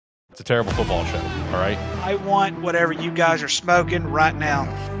It's a terrible football show, all right? I want whatever you guys are smoking right now.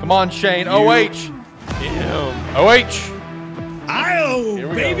 Come on, Shane. OH. OH. IO,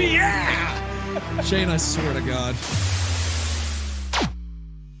 baby, yeah. Shane, I swear to God.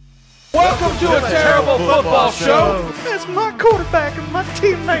 Welcome to a terrible football show. That's my quarterback and my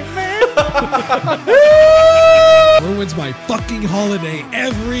teammate, man. Ruins my fucking holiday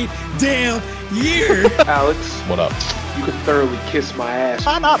every damn year. Alex, What up? you can thoroughly kiss my ass.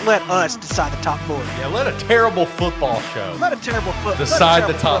 Why not let us decide the top four? Yeah, let a terrible football show Let a terrible decide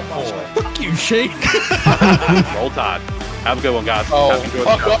the top four. Fuck you, Shane. Roll Tide. Have a good one, guys. Enjoy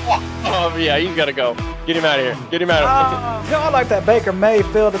the show. Yeah, you gotta go. Get him out of here. Get him out of here. I like that Baker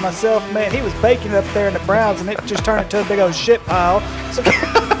Mayfield and myself, man. He was baking up there in the Browns, and it just turned into a big old shit pile. So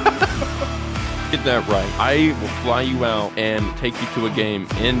Get that right. I will fly you out and take you to a game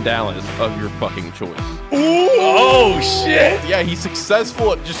in Dallas of your fucking choice. Oh, shit. Yeah, he's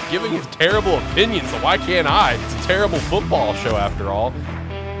successful at just giving his terrible opinions, so why can't I? It's a terrible football show after all.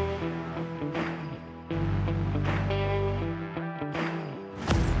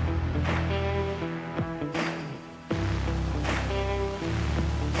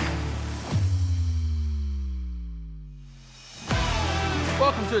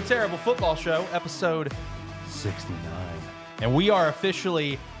 Welcome to a terrible football show, episode 69. And we are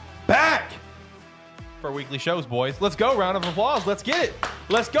officially back for weekly shows, boys. Let's go. Round of applause. Let's get it.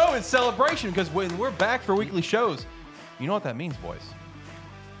 Let's go in celebration because when we're back for weekly shows, you know what that means, boys.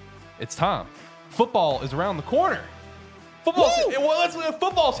 It's time. Football is around the corner.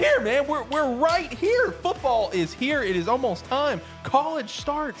 Football's here, man. We're right here. Football is here. It is almost time. College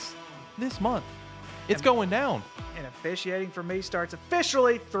starts this month. It's going down. and officiating for me starts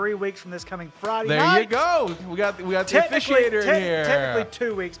officially 3 weeks from this coming Friday There night. you go. We got the officiator in here. Technically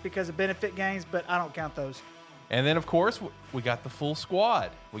 2 weeks because of benefit games, but I don't count those. And then, of course, we got the full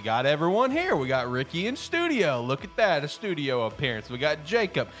squad. We got everyone here. We got Ricky in studio. Look at that, a studio appearance. We got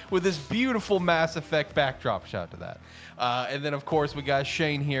Jacob with this beautiful Mass Effect backdrop. Shout out to that. And then, of course, we got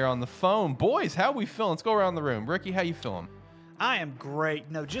Shane here on the phone. Boys, how we feeling? Let's go around the room. Ricky, how you feeling? I am great.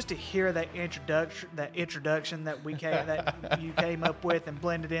 No, just to hear that introduction that we came, that you came up with and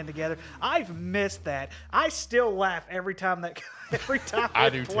blended in together. I've missed that. I still laugh every time I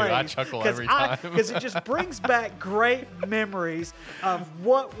do too. I chuckle every time because it just brings back great memories of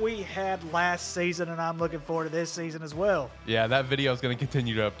what we had last season, and I'm looking forward to this season as well. Yeah, that video is going to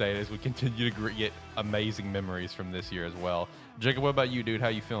continue to update as we continue to get amazing memories from this year as well. Jacob, what about you, dude? How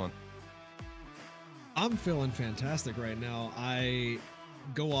you feeling? I'm feeling fantastic right now. I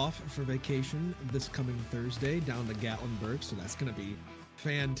go off for vacation this coming Thursday down to Gatlinburg, so that's going to be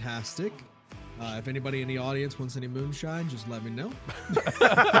fantastic. If anybody in the audience wants any moonshine, just let me know. But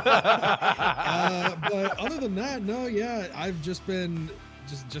other than that, no, yeah, I've just been,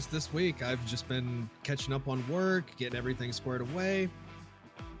 just this week, I've just been catching up on work, getting everything squared away.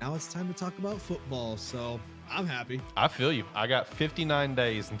 Now it's time to talk about football, so I'm happy. I feel you. I got 59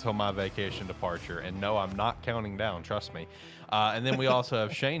 days until my vacation departure, and no, I'm not counting down. Trust me. And then we also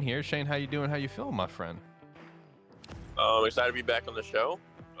have Shane here. Shane, how you doing? How you feeling, my friend? I'm excited to be back on the show.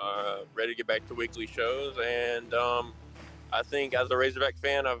 Ready to get back to weekly shows, and I think as a Razorback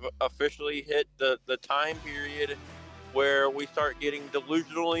fan, I've officially hit the time period where we start getting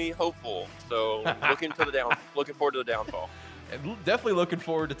delusionally hopeful. So looking forward to the downfall. Definitely looking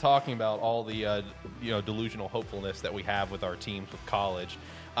forward to talking about all the delusional hopefulness that we have with our teams with college.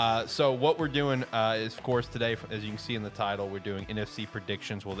 So what we're doing is, of course, today, as you can see in the title, we're doing NFC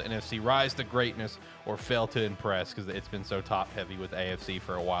predictions. Will the NFC rise to greatness or fail to impress? Because it's been so top heavy with AFC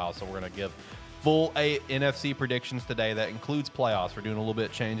for a while. So we're going to give full NFC predictions today. That includes playoffs. We're doing a little bit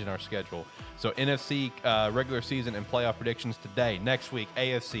of change in our schedule. So NFC regular season and playoff predictions today. Next week,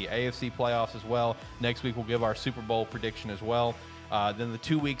 AFC playoffs as well. Next week, we'll give our Super Bowl prediction as well. Then the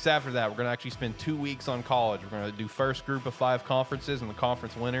 2 weeks after that, we're going to actually spend 2 weeks on college. We're going to do first group of 5 conferences and the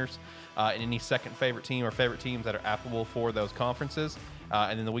conference winners and any second favorite team or favorite teams that are applicable for those conferences.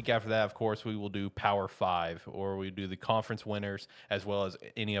 And then the week after that, of course, we will do Power 5, or we do the conference winners as well as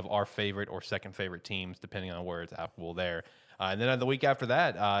any of our favorite or second favorite teams, depending on where it's applicable there. And then the week after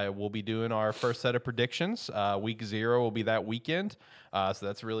that, we'll be doing our first set of predictions. Week 0 will be that weekend. So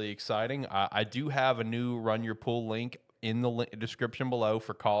that's really exciting. I do have a new Run Your Pool link in the description below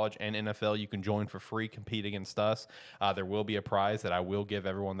for college and NFL. You can join for free, compete against us. There will be a prize that I will give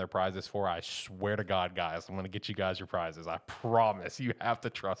everyone their prizes for. I swear to God, guys, I'm going to get you guys your prizes. I promise. You have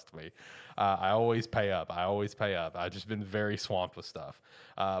to trust me. I always pay up. I've just been very swamped with stuff.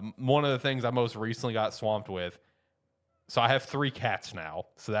 One of the things I most recently got swamped with, so I have 3 cats now,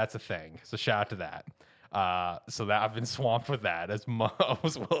 so that's a thing. So shout out to that. So that I've been swamped with that as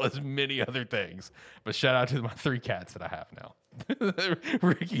well as many other things. But shout out to my 3 cats that I have now.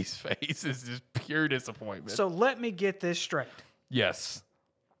 Ricky's face is just pure disappointment. So let me get this straight. Yes.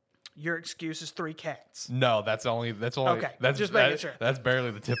 Your excuse is 3 cats. No, that's only Okay, that's just making sure. That's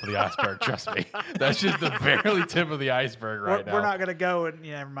barely the tip of the iceberg. Trust me, that's just the barely tip of the iceberg right now. We're not gonna go and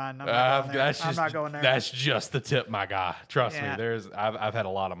never mind. I'm not going there. I'm not going there. That's just the tip, my guy. Trust Yeah. me. I've had a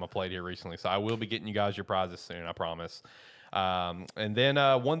lot on my plate here recently, so I will be getting you guys your prizes soon. I promise. And then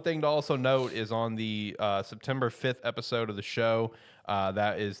one thing to also note is on the September 5th episode of the show.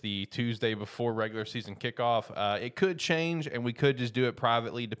 That is the Tuesday before regular season kickoff. It could change, and we could just do it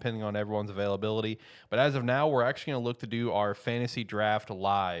privately depending on everyone's availability. But as of now, we're actually going to look to do our fantasy draft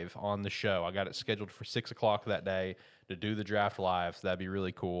live on the show. I got it scheduled for 6 o'clock that day to do the draft live, so that'd be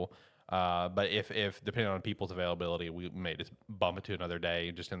really cool. But if depending on people's availability, we may just bump it to another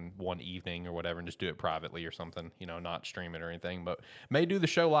day, just in one evening or whatever, and just do it privately or something. Not stream it or anything, but may do the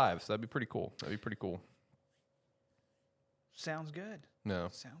show live. So that'd be pretty cool. Sounds good. No,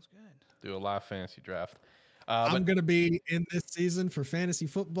 Sounds good. do a live fantasy draft. I'm going to be in this season for fantasy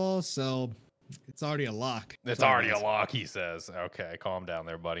football, so it's already a lock. It's already a lock, he says. Okay, calm down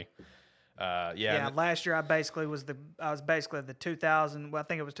there, buddy. Yeah, last year I was basically the 2000. Well, I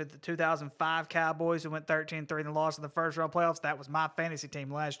think it was the 2005 Cowboys who went 13-3 and lost in the first round playoffs. That was my fantasy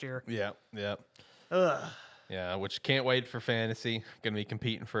team last year. Yeah. Ugh. Yeah, which can't wait for fantasy. Going to be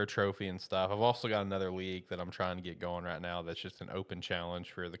competing for a trophy and stuff. I've also got another league that I'm trying to get going right now that's just an open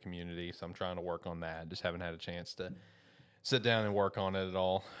challenge for the community. So I'm trying to work on that. Just haven't had a chance to sit down and work on it at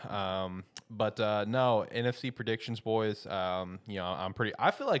all. But no, NFC predictions, boys. I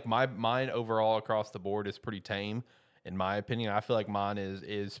feel like mine overall across the board is pretty tame. In my opinion, I feel like mine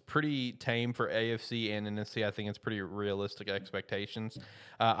is pretty tame for AFC and NFC. I think it's pretty realistic expectations.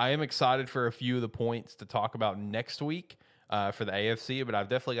 I am excited for a few of the points to talk about next week for the AFC, but I've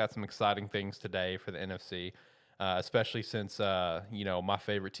definitely got some exciting things today for the NFC, especially since, my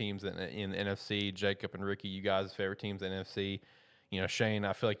favorite teams in the NFC, Jacob and Ricky, you guys' favorite teams in the NFC. Shane,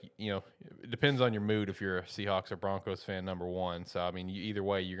 I feel like, it depends on your mood if you're a Seahawks or Broncos fan, number one. So, I mean, either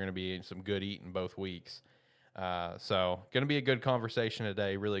way, you're going to be eating some good eating both weeks. So going to be a good conversation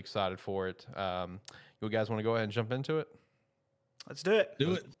today. Really excited for it. You guys want to go ahead and jump into it? Let's do it.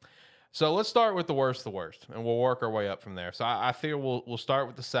 Do it. So let's start with the worst, and we'll work our way up from there. So I figure we'll start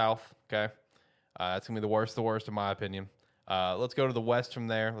with the South. Okay. That's gonna be the worst in my opinion. Let's go to the West from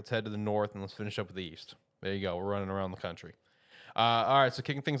there. Let's head to the North and let's finish up with the East. There you go. We're running around the country. All right. So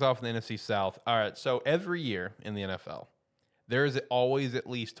kicking things off in the NFC South. All right. So every year in the NFL, there is always at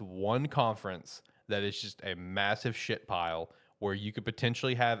least one conference that is just a massive shit pile where you could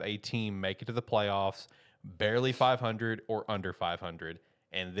potentially have a team make it to the playoffs, barely 500 or under 500.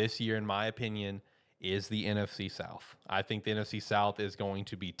 And this year, in my opinion, is the NFC South. I think the NFC South is going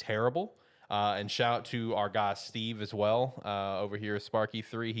to be terrible. And shout out to our guy Steve as well over here at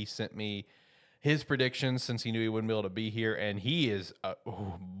Sparky3. He sent me his predictions since he knew he wouldn't be able to be here. And he is,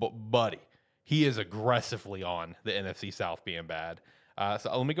 buddy, he is aggressively on the NFC South being bad.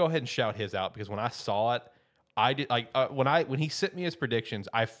 So let me go ahead and shout his out because when I saw it, I did when he sent me his predictions,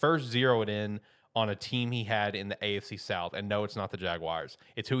 I first zeroed in on a team he had in the AFC South, and no, it's not the Jaguars.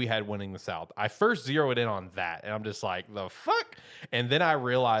 It's who he had winning the South. I first zeroed in on that, and I'm just like, the fuck? And then I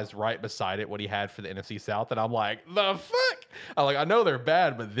realized right beside it what he had for the NFC South, and I'm like, the fuck? I know they're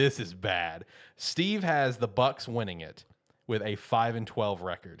bad, but this is bad. Steve has the Bucks winning it with a 5-12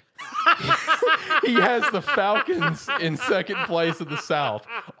 record. He has the Falcons in second place of the South,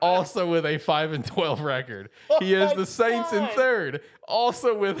 also with a 5-12 record. He has the Saints in third,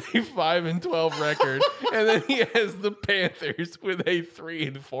 also with a 5-12 record, and then he has the Panthers with a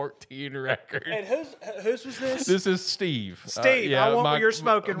 3-14 record. And whose was this? This is Steve. Steve, I want what you're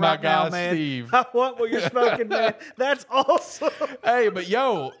smoking right now, man. Steve. I want what you're smoking, man. That's awesome. Hey, but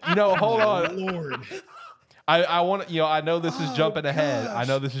hold on. Lord. I want to, I know this is jumping ahead. I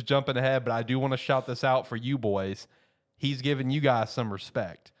know this is jumping ahead, but I do want to shout this out for you boys. He's giving you guys some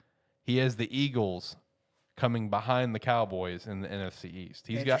respect. He has the Eagles coming behind the Cowboys in the NFC East.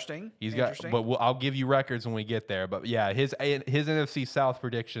 He's got, but I'll give you records when we get there. But yeah, his NFC South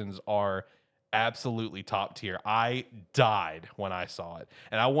predictions are absolutely top tier. I died when I saw it.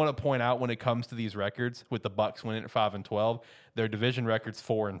 And I want to point out when it comes to these records with the Bucks winning at 5-12, their division record's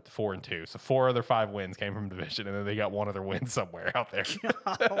 4-2. So 4 other 5 wins came from division, and then they got one other win somewhere out there.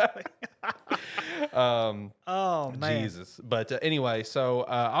 Oh man. Jesus. But anyway, so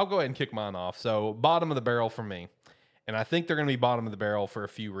I'll go ahead and kick mine off. So bottom of the barrel for me. And I think they're going to be bottom of the barrel for a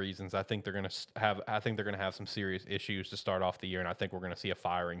few reasons. I think they're going to have some serious issues to start off the year, and I think we're going to see a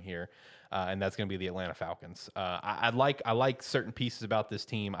firing here, and that's going to be the Atlanta Falcons. I like certain pieces about this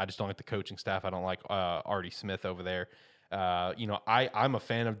team. I just don't like the coaching staff. I don't like Artie Smith over there. I'm a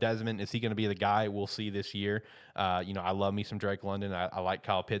fan of Desmond. Is he going to be the guy? We'll see this year. I love me some Drake London. I like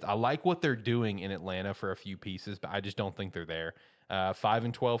Kyle Pitts. I like what they're doing in Atlanta for a few pieces, but I just don't think they're there.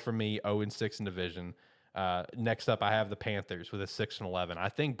 5-12 for me, 0-6 in division. Next up, I have the Panthers with a 6-11. I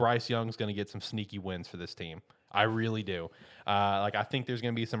think Bryce Young's going to get some sneaky wins for this team. I really do. I think there's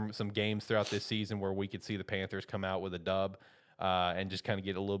going to be some games throughout this season where we could see the Panthers come out with a dub and just kind of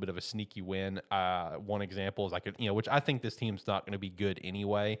get a little bit of a sneaky win. One example is which I think this team's not going to be good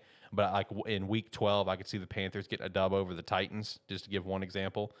anyway, but like in week 12, I could see the Panthers get a dub over the Titans, just to give one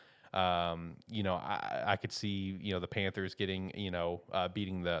example. I could see, the Panthers getting,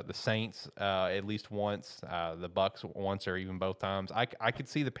 beating the Saints at least once, the Bucks once or even both times. I could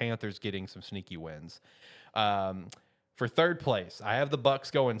see the Panthers getting some sneaky wins. For third place, I have the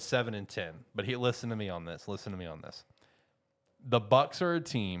Bucks going 7-10. But listen to me on this. The Bucks are a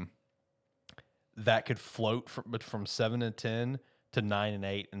team that could float from 7-10 to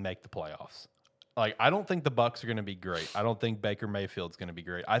 9-8 and make the playoffs. I don't think the Bucks are going to be great. I don't think Baker Mayfield's going to be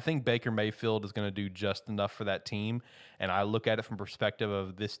great. I think Baker Mayfield is going to do just enough for that team, and I look at it from perspective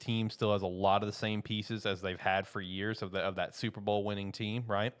of this team still has a lot of the same pieces as they've had for years of that Super Bowl winning team,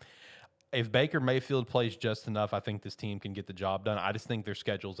 right? If Baker Mayfield plays just enough, I think this team can get the job done. I just think their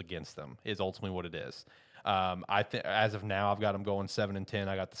schedule's against them is ultimately what it is. As of now, I've got them going 7-10.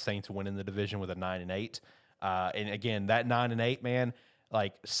 I got the Saints winning the division with a 9-8. And again, that 9-8, man.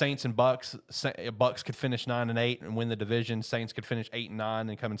 Like Saints and Bucks could finish 9-8 and win the division. Saints could finish 8-9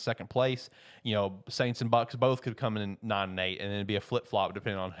 and come in second place. Saints and Bucks both could come in 9-8, and then it'd be a flip flop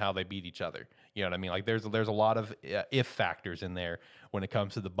depending on how they beat each other. You know what I mean? Like there's a lot of if factors in there when it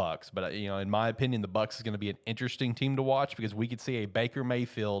comes to the Bucks. But in my opinion, the Bucks is going to be an interesting team to watch because we could see a Baker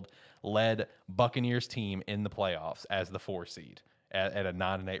Mayfield led Buccaneers team in the playoffs as the 4 seed. At a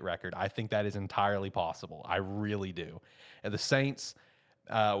 9-8 record, I think that is entirely possible. I really do. And the Saints.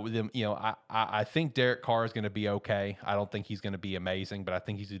 With them, I think Derek Carr is going to be okay. I don't think he's going to be amazing, but I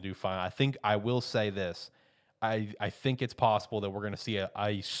think he's going to do fine. I think I will say this. I think it's possible that we're going to see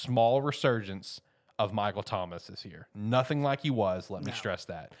a small resurgence of Michael Thomas this year. Nothing like he was, let me stress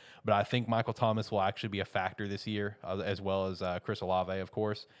that. But I think Michael Thomas will actually be a factor this year, as well as Chris Olave, of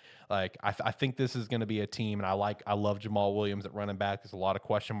course. I think this is going to be a team, and I love Jamal Williams at running back. There's a lot of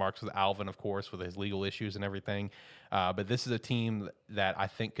question marks with Alvin, of course, with his legal issues and everything. But this is a team that I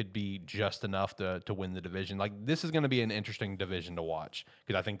think could be just enough to win the division. This is going to be an interesting division to watch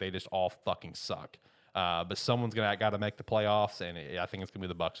because I think they just all fucking suck. But someone's got to make the playoffs, and I think it's going to be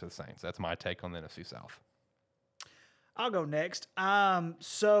the Bucks or the Saints. That's my take on the NFC South. I'll go next.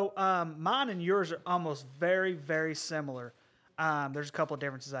 So mine and yours are almost very, very similar. There's a couple of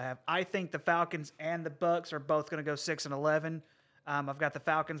differences I have. I think the Falcons and the Bucks are both going to go 6-11. I've got the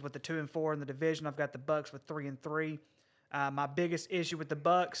Falcons with the 2-4 in the division. I've got the Bucks with 3-3. My biggest issue with the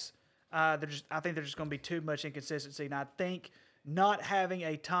Bucks, I think there's just going to be too much inconsistency, and I think not having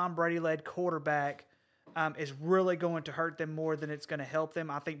a Tom Brady-led quarterback is really going to hurt them more than it's going to help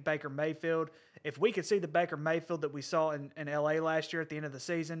them. I think Baker Mayfield, if we could see the Baker Mayfield that we saw in LA last year at the end of the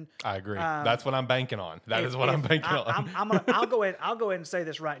season. I agree. That's what I'm banking on. I'm banking on. I'll go ahead and say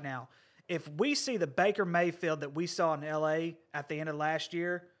this right now. If we see the Baker Mayfield that we saw in LA at the end of last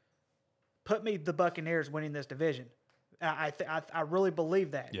year, put me the Buccaneers winning this division. I really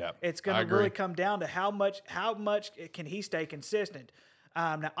believe that. Yeah, it's going to really come down to how much can he stay consistent.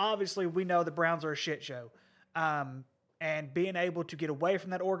 Now, obviously, we know the Browns are a shit show, and being able to get away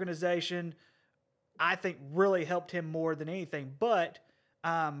from that organization, I think, really helped him more than anything. But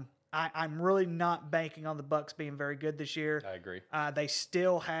I'm really not banking on the Bucs being very good this year. I agree. They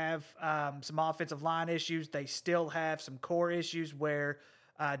still have some offensive line issues. They still have some core issues where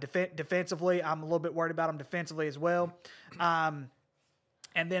defensively, I'm a little bit worried about them defensively as well. And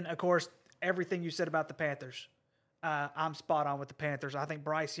then, of course, everything you said about the Panthers. I'm spot on with the Panthers. I think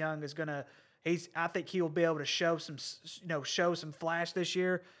Bryce Young is I think he will be able to show some flash this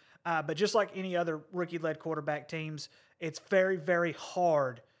year. But just like any other rookie-led quarterback teams, it's very, very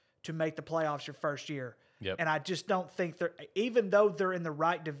hard to make the playoffs your first year. Yep. And I just don't think even though they're in the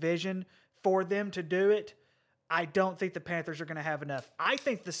right division for them to do it, I don't think the Panthers are going to have enough. I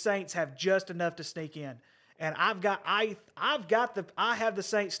think the Saints have just enough to sneak in. And I have the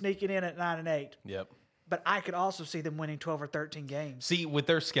Saints sneaking in at 9-8. Yep. but I could also see them winning 12 or 13 games. See, with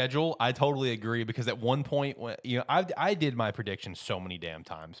their schedule, I totally agree because at one point, I did my predictions so many damn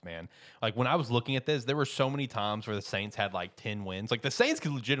times, man. Like when I was looking at this, there were so many times where the Saints had like 10 wins. Like the Saints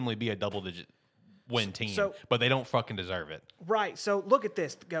could legitimately be a double-digit win team, but they don't fucking deserve it. Right. So look at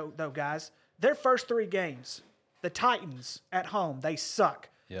this, though, guys. Their first 3 games, the Titans at home, they suck.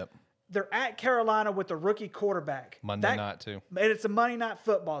 Yep. They're at Carolina with a rookie quarterback. Monday night too. And it's a Monday night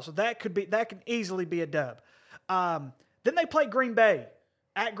football, so that can easily be a dub. Then they play Green Bay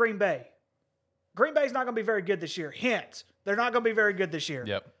at Green Bay. Green Bay's not going to be very good this year. Hint: they're not going to be very good this year.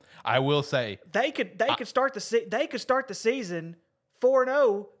 Yep. I will say they could start the season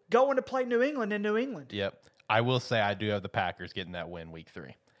 4-0, going to play New England in New England. Yep. I will say I do have the Packers getting that win week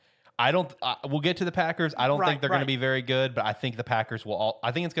 3. I don't. We'll get to the Packers. I don't think they're going to be very good, but I think the Packers will.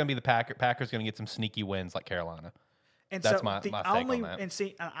 I think it's going to be the Packers going to get some sneaky wins like Carolina. And that's so my take on that. And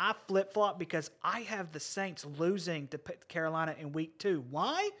see, I flip flop because I have the Saints losing to Carolina in week 2.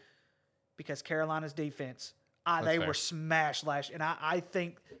 Why? Because Carolina's defense. They were smashed last year, and I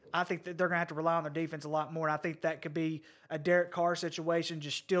think that they're going to have to rely on their defense a lot more. And I think that could be a Derek Carr situation,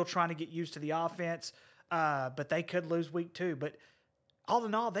 just still trying to get used to the offense. But they could lose week 2. But all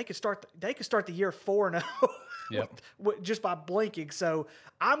in all, they could start the year 4-0 just by blinking. So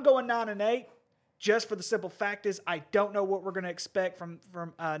I'm going 9-8 just for the simple fact is I don't know what we're going to expect from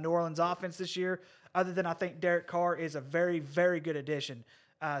New Orleans offense this year, other than I think Derek Carr is a very, very good addition.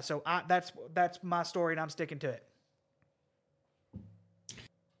 So that's my story, and I'm sticking to it.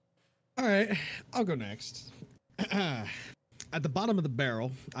 All right, I'll go next. At the bottom of the barrel,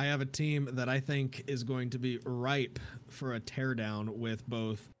 I have a team that I think is going to be ripe for a teardown with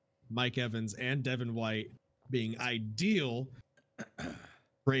both Mike Evans and Devin White being ideal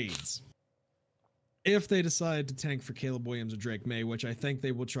trades. If they decide to tank for Caleb Williams or Drake May, which I think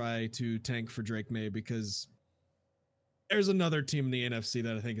they will try to tank for Drake May because there's another team in the NFC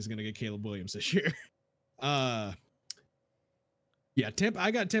that I think is going to get Caleb Williams this year. I got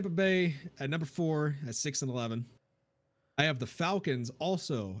Tampa Bay at number 4 at 6-11. I have the Falcons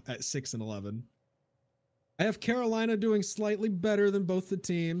also at 6-11. I have Carolina doing slightly better than both the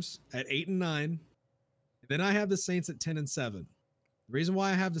teams at 8-9. Then I have the Saints at 10-7. The reason why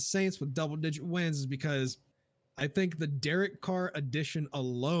I have the Saints with double-digit wins is because I think the Derek Carr addition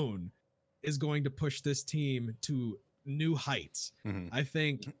alone is going to push this team to new heights. Mm-hmm. I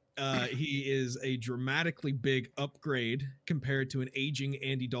think he is a dramatically big upgrade compared to an aging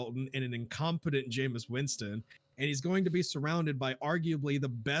Andy Dalton and an incompetent Jameis Winston. And he's going to be surrounded by arguably the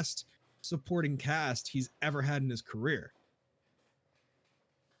best supporting cast he's ever had in his career.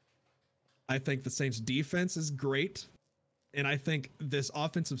 I think the Saints defense is great. And I think this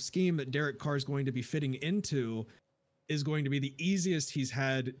offensive scheme that Derek Carr is going to be fitting into is going to be the easiest he's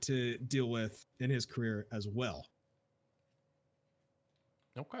had to deal with in his career as well.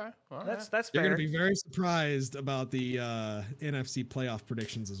 Okay. All that's right. fair. You're going to be very surprised about the NFC playoff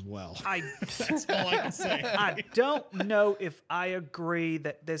predictions as well. That's all I can say. I don't know if I agree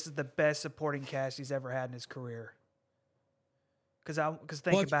that this is the best supporting cast he's ever had in his career. Because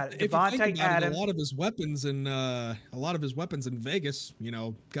think about it, Devontae Adams. A lot of his weapons in Vegas,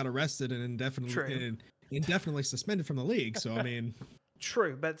 got arrested and indefinitely suspended from the league. So I mean,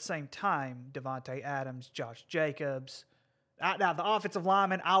 true, but at the same time, Devontae Adams, Josh Jacobs. Now, the offensive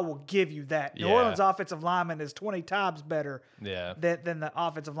lineman, I will give you that. New Orleans offensive lineman is 20 times better than the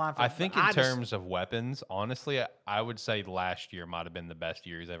offensive line. I think in terms of weapons, honestly, I would say last year might have been the best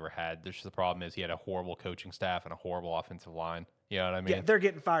year he's ever had. The problem is he had a horrible coaching staff and a horrible offensive line. You know what I mean? Yeah, they're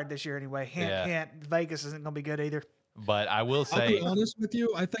getting fired this year anyway. Hint, Vegas isn't going to be good either. But I will say... I'll be honest with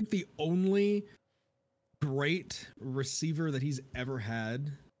you. I think the only great receiver that he's ever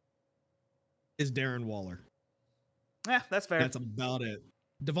had is Darren Waller. Yeah, that's fair. That's about it.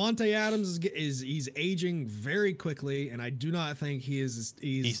 Devontae Adams he's aging very quickly, and I do not think he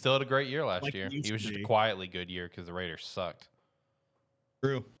still had a great year last year. He was just a quietly good year because the Raiders sucked.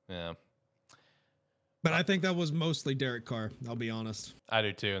 True. Yeah. But I think that was mostly Derek Carr, I'll be honest. I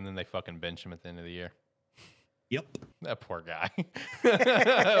do too, and then they fucking bench him at the end of the year. Yep. That poor guy.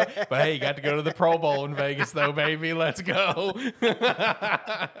 But hey, you got to go to the Pro Bowl in Vegas though, baby. Let's go.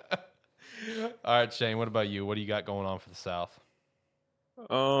 All right, Shane, what about you? What do you got going on for the South?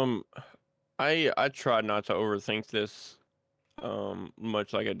 I try not to overthink this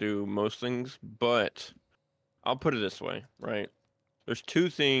much like I do most things, but I'll put it this way, right? There's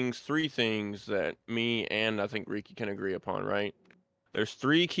three things that me and I think Ricky can agree upon, right? There's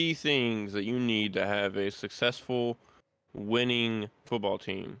 3 key things that you need to have a successful, winning football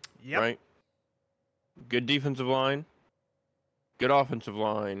team, right? Good defensive line, good offensive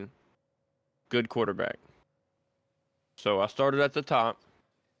line, good quarterback. So I started at the top,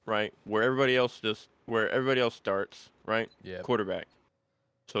 right, where everybody else starts, right? Yeah. Quarterback.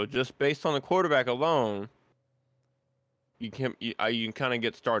 So just based on the quarterback alone, you can kind of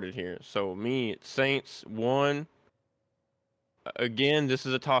get started here. So me, Saints 1. Again, this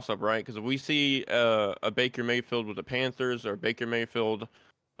is a toss-up, right? Because if we see a Baker Mayfield with the Panthers or Baker Mayfield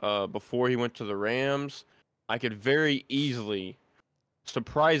before he went to the Rams, I could very easily,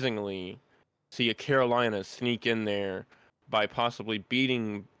 surprisingly, see a Carolina sneak in there by possibly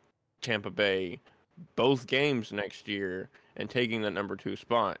beating Tampa Bay both games next year and taking the number 2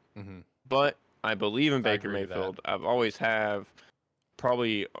 spot. Mm-hmm. But I believe in I Baker agree with that. Mayfield. I've always have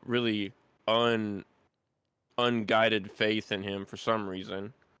probably really unguided faith in him for some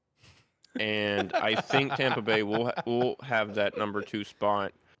reason. And I think Tampa Bay will have that number 2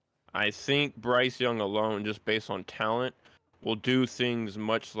 spot. I think Bryce Young alone, just based on talent, will do things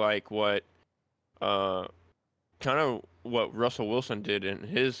much like what kind of what Russell Wilson did in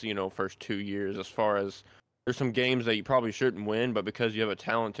his, first 2 years, as far as there's some games that you probably shouldn't win, but because you have a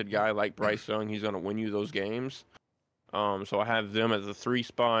talented guy like Bryce Young, he's going to win you those games. So I have them at the 3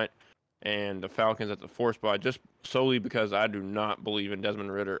 spot and the Falcons at the 4 spot, just solely because I do not believe in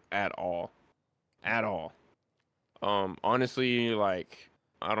Desmond Ridder at all. At all. Honestly, like,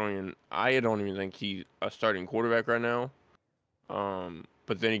 I don't even think he's a starting quarterback right now.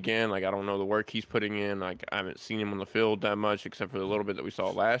 But then again, like, I don't know the work he's putting in. Like, I haven't seen him on the field that much, except for the little bit that we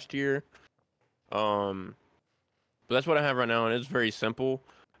saw last year. But that's what I have right now, and it's very simple.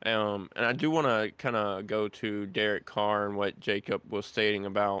 And I do want to kind of go to Derek Carr and what Jacob was stating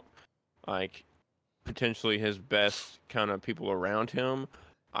about, like, potentially his best kind of people around him.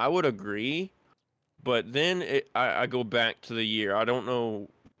 I would agree, but then I go back to the year. I don't know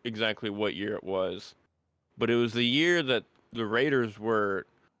exactly what year it was, but it was the year that the Raiders were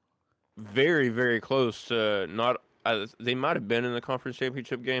very, very close to not. They might have been in the conference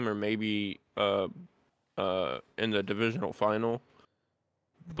championship game, or maybe in the divisional final.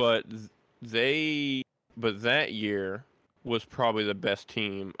 But that year was probably the best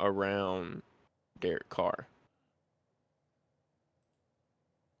team around Derek Carr.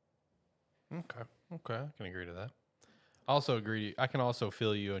 Okay, I can agree to that. Also agree. I can also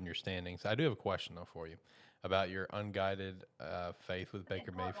feel you in your standings. I do have a question though for you about your unguided faith with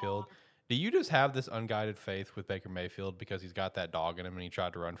Baker Mayfield. Do you just have this unguided faith with Baker Mayfield because he's got that dog in him and he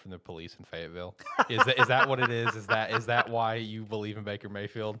tried to run from the police in Fayetteville? Is that what it is? Is that why you believe in Baker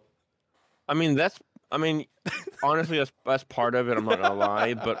Mayfield? I mean, honestly, that's part of it. I'm not gonna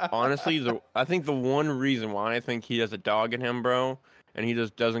lie, but honestly, I think the one reason why I think he has a dog in him, bro, and he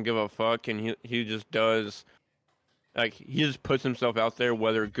just doesn't give a fuck, and he just does, like, he just puts himself out there,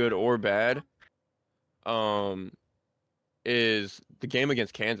 whether good or bad. Is the game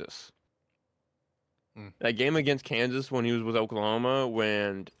against Kansas. That game against Kansas when he was with Oklahoma,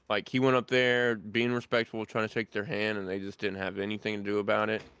 when, like, he went up there being respectful, trying to shake their hand, and they just didn't have anything to do about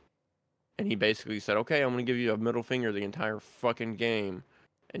it. And he basically said, okay, I'm going to give you a middle finger the entire fucking game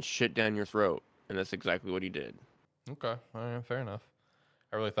and shit down your throat. And that's exactly what he did. Okay, all right, fair enough.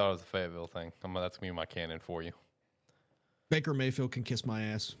 I really thought it was the Fayetteville thing. That's going to be my canon for you. Baker Mayfield can kiss my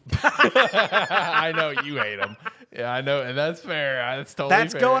ass. I know you hate him. Yeah, I know, and that's fair. That's totally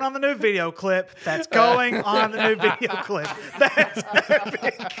That's fair. going on the new video clip. That's going on the new video clip. That's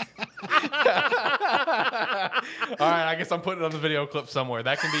epic. All right, I guess I'm putting it on the video clip somewhere.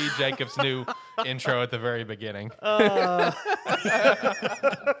 That can be Jacob's new intro at the very beginning.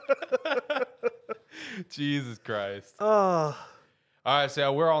 Jesus Christ. All right,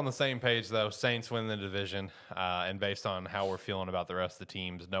 so we're all on the same page, though. Saints win the division, and based on how we're feeling about the rest of the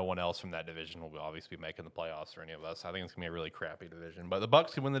teams, no one else from that division will obviously be making the playoffs for any of us. I think it's going to be a really crappy division, but the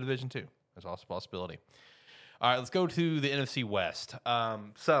Bucs can win the division, too. There's also a possibility. All right, let's go to the NFC West.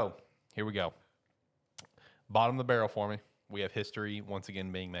 So here we go. Bottom of the barrel for me. We have history once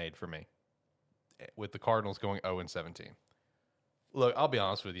again being made for me, with the Cardinals going 0-17. Look, I'll be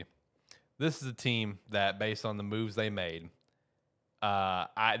honest with you. This is a team that, based on the moves they made,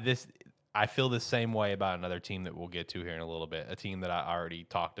 I feel the same way about another team that we'll get to here in a little bit. A team that I already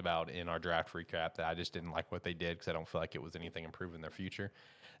talked about in our draft recap that I just didn't like what they did because I don't feel like it was anything improving their future.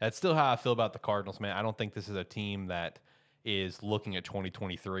 That's still how I feel about the Cardinals, man. I don't think this is a team that is looking at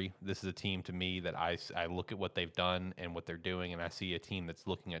 2023. This is a team to me that I look at what they've done and what they're doing, and I see a team that's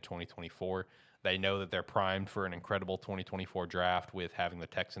looking at 2024. They know that they're primed for an incredible 2024 draft with having the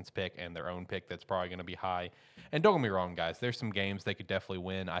Texans pick and their own pick that's probably going to be high. And don't get me wrong, guys. There's some games they could definitely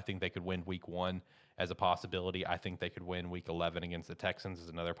win. I think they could win week 1 as a possibility. I think they could win week 11 against the Texans as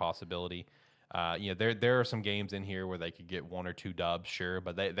another possibility. There are some games in here where they could get 1 or 2 dubs, sure,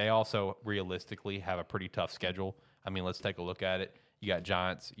 but they also realistically have a pretty tough schedule. I mean, let's take a look at it. You got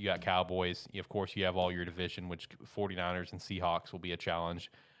Giants, you got Cowboys. Of course, you have all your division, which 49ers and Seahawks will be a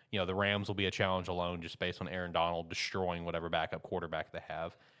challenge. The Rams will be a challenge alone just based on Aaron Donald destroying whatever backup quarterback they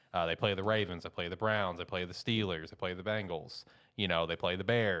have. They play the Ravens, they play the Browns, they play the Steelers, they play the Bengals. They play the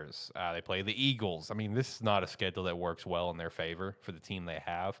Bears, they play the Eagles. I mean, this is not a schedule that works well in their favor for the team they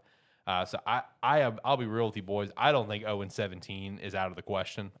have. So I'll be real with you boys. I don't think 0-17 is out of the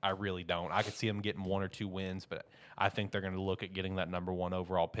question. I really don't. I could see them getting 1 or 2 wins, but I think they're going to look at getting that number 1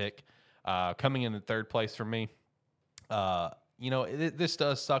 overall pick. Coming in third place for me, this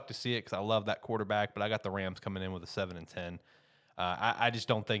does suck to see it because I love that quarterback, but I got the Rams coming in with a 7-10. I just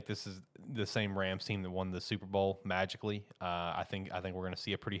don't think this is the same Rams team that won the Super Bowl magically. I think we're going to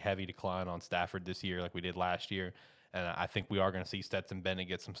see a pretty heavy decline on Stafford this year, like we did last year, and I think we are going to see Stetson Bennett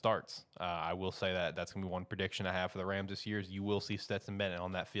get some starts. I will say that's going to be one prediction I have for the Rams this year is you will see Stetson Bennett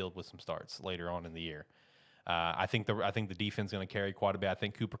on that field with some starts later on in the year. I think the defense is going to carry quite a bit. I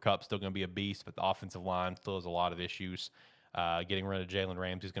think Cooper Kupp's still going to be a beast, but the offensive line still has a lot of issues. Getting rid of Jalen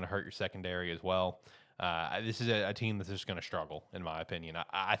Ramsey is going to hurt your secondary as well. This is a team that's just going to struggle, in my opinion.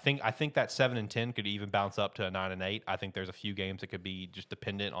 I think that 7-10 could even bounce up to a 9-8. I think there's a few games that could be just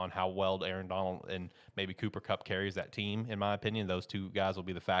dependent on how well Aaron Donald and maybe Cooper Kupp carries that team. In my opinion, those two guys will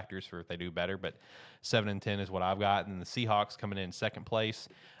be the factors for if they do better. But 7-10 is what I've got, and the Seahawks coming in second place,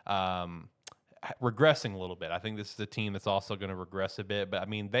 regressing a little bit. I think this is a team that's also going to regress a bit. But I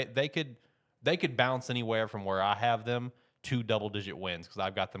mean, they could bounce anywhere from where I have them to double-digit wins because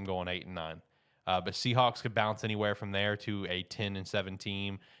I've got them going 8-9. But Seahawks could bounce anywhere from there to a 10-7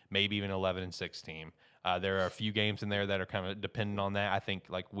 team, maybe even 11-6 team. There are a few games in there that are kind of dependent on that. I think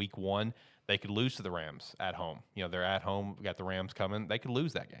like week 1, they could lose to the Rams at home. They're at home. We got the Rams coming. They could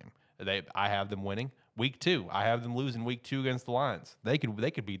lose that game. I have them winning. Week 2, I have them losing week 2 against the Lions. They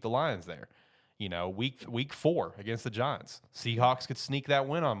could beat the Lions there. Week 4 against the Giants. Seahawks could sneak that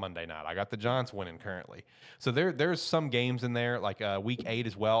win on Monday night. I got the Giants winning currently. So there's some games in there, like week 8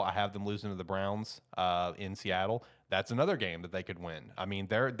 as well. I have them losing to the Browns in Seattle. That's another game that they could win. I mean,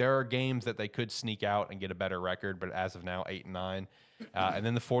 there are games that they could sneak out and get a better record, but as of now, 8-9. And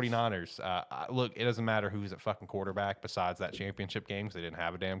then the 49ers. Look, it doesn't matter who's at fucking quarterback besides that championship game because they didn't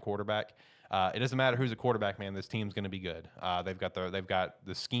have a damn quarterback. It doesn't matter who's a quarterback, man. This team's going to be good. They've got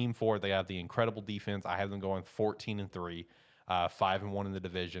the scheme for it. They have the incredible defense. I have them going 14-3, 5-1 in the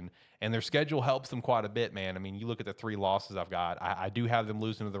division, and their schedule helps them quite a bit, man. I mean, you look at the 3 losses I've got. I do have them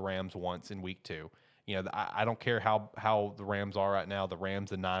losing to the Rams once in week 2. I don't care how the Rams are right now. The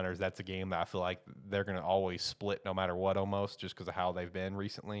Rams and Niners, that's a game that I feel like they're going to always split no matter what, almost just because of how they've been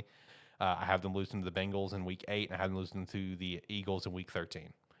recently. I have them losing to the Bengals in week 8, and I have them losing to the Eagles in week 13.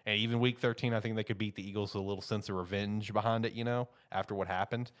 And even week 13, I think they could beat the Eagles with a little sense of revenge behind it, after what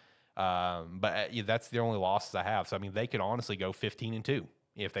happened. But that's the only losses I have. So, I mean, they could honestly go 15-2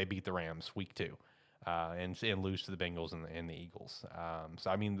 if they beat the Rams week 2 and lose to the Bengals and the Eagles.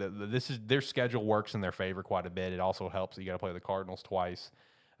 So, I mean, their schedule works in their favor quite a bit. It also helps that you got to play the Cardinals twice.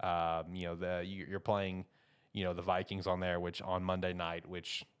 You're playing, the Vikings on there, which on Monday night,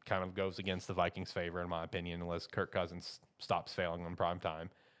 which kind of goes against the Vikings' favor, in my opinion, unless Kirk Cousins stops failing on prime time.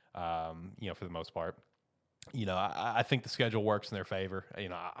 For the most part, I think the schedule works in their favor.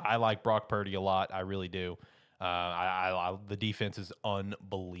 I like Brock Purdy a lot. I really do. The defense is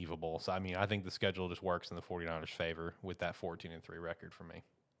unbelievable. So, I mean, I think the schedule just works in the 49ers' favor with that 14-3 record for me.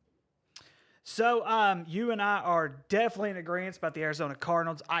 So, you and I are definitely in agreement about the Arizona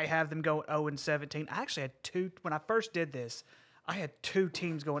Cardinals. I have them going 0-17. I actually had 2 when I first did this. I had 2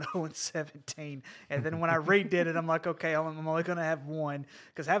 teams going 0-17, and then when I redid it, I'm like, okay, I'm only going to have 1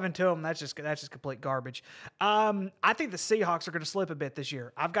 because having 2 of them, that's just complete garbage. I think the Seahawks are going to slip a bit this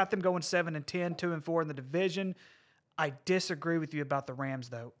year. I've got them going 7-10, 2-4 in the division. I disagree with you about the Rams,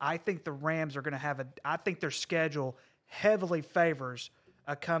 though. I think the Rams are going to I think their schedule heavily favors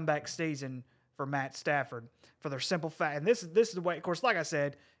a comeback season for Matt Stafford for their simple fact. And this is the way, of course, like I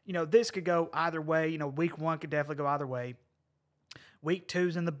said, this could go either way. Week 1 could definitely go either way. Week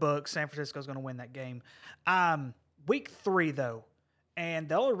 2's in the books. San Francisco's going to win that game. Week 3, though, and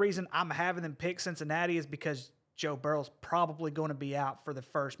the only reason I'm having them pick Cincinnati is because Joe Burrow's probably going to be out for the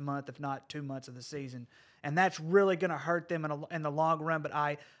first month, if not 2 months of the season. And that's really going to hurt them in the long run. But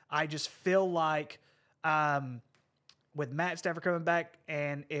I just feel like with Matt Stafford coming back,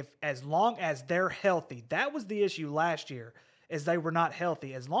 and as long as they're healthy, that was the issue last year, is they were not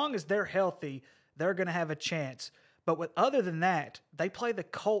healthy. As long as they're healthy, they're going to have a chance. But other than that, they play the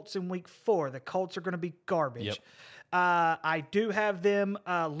Colts in week 4. The Colts are going to be garbage. I do have them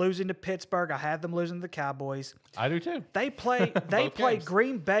losing to Pittsburgh. I have them losing to the Cowboys. I do too. They play Both games.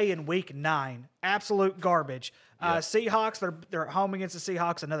 Green Bay in Week 9. Absolute garbage. Yep. Seahawks, they're at home against the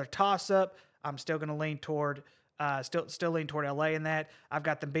Seahawks. Another toss-up. I'm still going to lean toward still lean toward LA in that. I've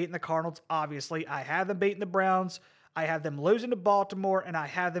got them beating the Cardinals. Obviously, I have them beating the Browns. I have them losing to Baltimore, and I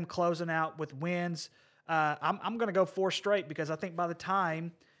have them closing out with wins. I'm going to go 4 straight because I think by the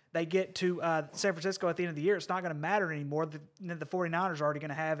time they get to San Francisco at the end of the year, it's not going to matter anymore. The 49ers are already going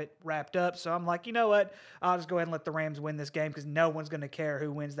to have it wrapped up. So I'm like, you know what? I'll just go ahead and let the Rams win this game because no one's going to care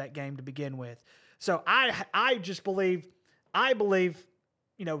who wins that game to begin with. So I just believe,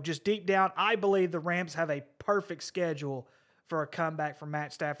 just deep down, I believe the Rams have a perfect schedule for a comeback from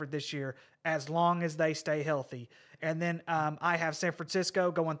Matt Stafford this year as long as they stay healthy. And then I have San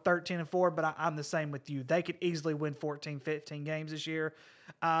Francisco going 13-4, but I'm the same with you. They could easily win 14, 15 games this year.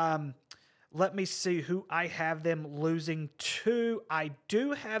 Let me see who I have them losing to. I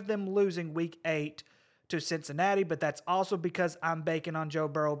do have them losing Week 8 to Cincinnati, but that's also because I'm banking on Joe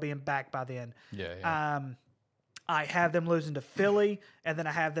Burrow being back by then. Yeah. I have them losing to Philly, and then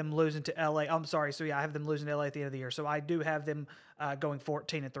I have them losing to LA. I'm sorry. So, yeah, I have them losing to LA at the end of the year. So, I do have them going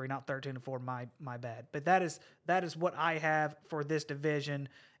 14-3, not 13-4. My bad. But that is what I have for this division.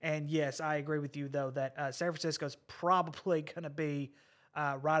 And, yes, I agree with you, though, that San Francisco is probably going to be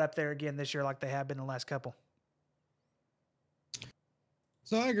right up there again this year like they have been the last couple.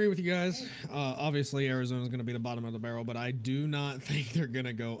 So I agree with you guys. Obviously, Arizona's going to be the bottom of the barrel, but I do not think they're going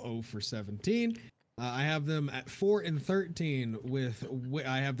to go 0-17. I have them at 4-13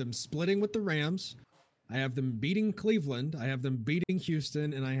 I have them splitting with the Rams. I have them beating Cleveland. I have them beating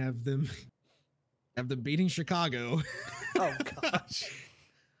Houston, and I have them beating Chicago. Oh gosh.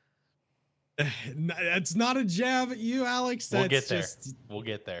 That's not a jab at you, Alex. We'll That's get there. We'll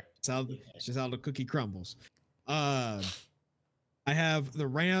get there. It's just how the cookie crumbles. I have the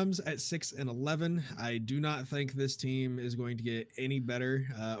Rams at 6-11. I do not think this team is going to get any better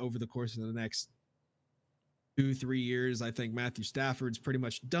over the course of the next 2-3 years. I think Matthew Stafford's pretty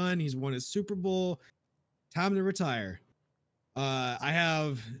much done. He's won his Super Bowl. Time to retire. I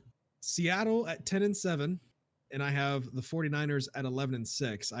have Seattle at 10-7, and I have the 49ers at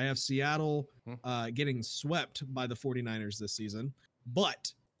 11-6. I have Seattle getting swept by the 49ers this season,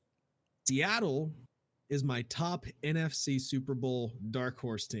 but Seattle is my top NFC Super Bowl dark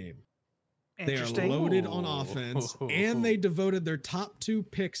horse team. They are loaded on offense, and they devoted their top 2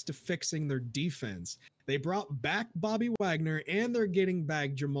 picks to fixing their defense. They brought back Bobby Wagner, and they're getting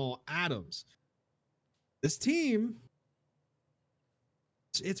back Jamal Adams. This team,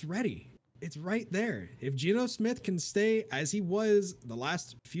 it's ready. It's right there. If Geno Smith can stay as he was the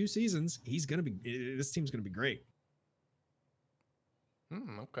last few seasons, this team's going to be great.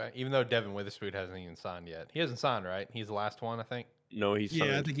 Okay. Even though Devin Witherspoon hasn't even signed yet. He hasn't signed, right? He's the last one, I think. No, he's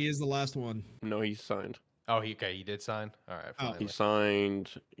signed. Yeah, I think he is the last one. No, he's signed. Oh, he did sign? All right, finally. He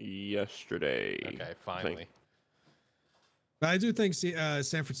signed yesterday. Okay, finally. But I do think San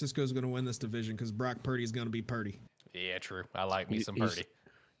Francisco is going to win this division because Brock Purdy is going to be Purdy. Yeah, true. I like me some Purdy.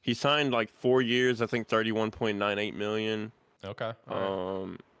 He signed like 4 years, I think $31.98 million. Okay. All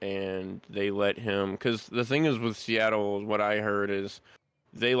right. And they let him, because the thing is with Seattle, what I heard is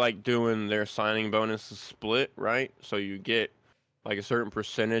they like doing their signing bonuses split, right? So you get like a certain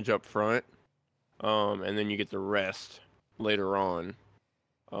percentage up front, and then you get the rest later on,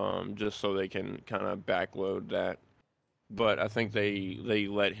 just so they can kind of backload that. But I think they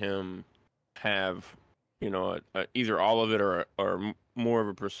let him have, either all of it or more of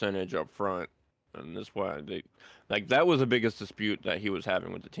a percentage up front, and that's why that was the biggest dispute that he was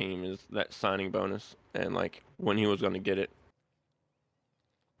having with the team, is that signing bonus and like when he was going to get it.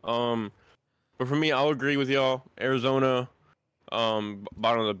 But for me, I'll agree with y'all. Arizona, bottom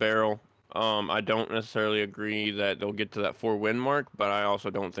of the barrel. I don't necessarily agree that they'll get to that 4-win mark, but I also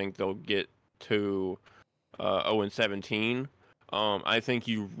don't think they'll get to 0-17. I think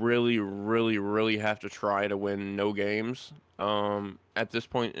you really, really, really have to try to win no games at this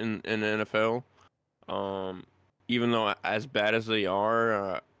point in the NFL. Even though as bad as they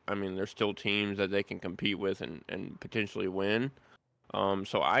are, there's still teams that they can compete with and potentially win.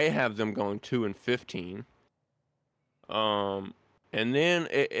 So I have them going 2-15. And then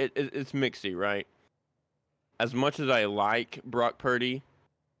it's mixy, right? As much as I like Brock Purdy,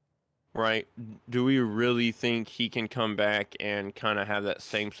 right, do we really think he can come back and kind of have that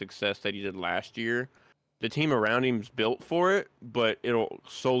same success that he did last year? The team around him's built for it, but it'll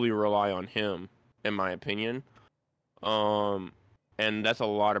solely rely on him, in my opinion. And that's a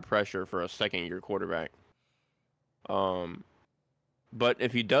lot of pressure for a second-year quarterback. But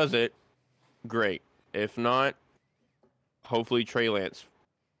if he does it, great. If not, hopefully Trey Lance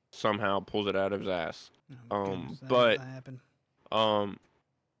somehow pulls it out of his ass. Goodness, that But doesn't happen.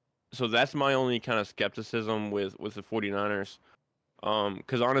 so that's my only kind of skepticism with the 49ers.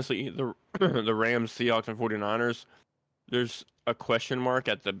 Because honestly, the the Rams, Seahawks, and 49ers, there's a question mark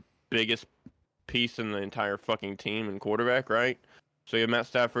at the biggest piece in the entire fucking team and quarterback, right? So you have Matt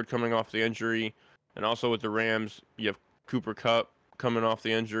Stafford coming off the injury, and also with the Rams, you have Cooper Kupp coming off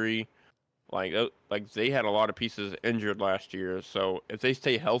the injury. Like they had a lot of pieces injured last year. So if they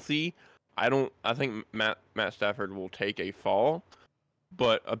stay healthy, I think Matt Stafford will take a fall,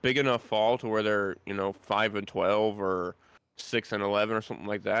 but a big enough fall to where they're 5-12 or 6-11 or something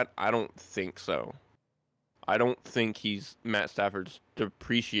like that. I don't think so. I don't think Matt Stafford's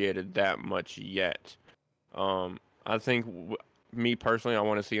depreciated that much yet. I think me personally, I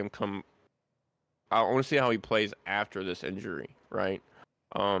want to see him come. I want to see how he plays after this injury, right?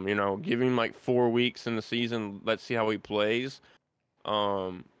 Give him like 4 weeks in the season. Let's see how he plays.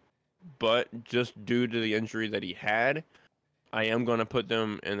 But just due to the injury that he had, I am going to put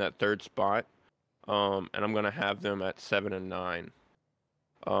them in that third spot. And I'm going to have them at 7-9.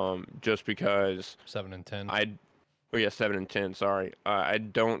 Just because 7-10. 7-10. Sorry, I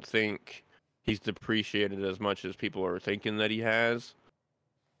don't think he's depreciated as much as people are thinking that he has.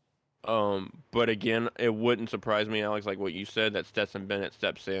 But again, it wouldn't surprise me, Alex, like what you said, that Stetson Bennett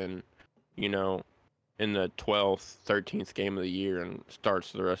steps in, in the 12th, 13th game of the year and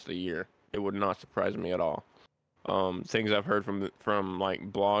starts the rest of the year. It would not surprise me at all. Things I've heard from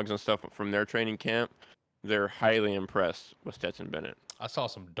like blogs and stuff from their training camp, they're highly impressed with Stetson Bennett. I saw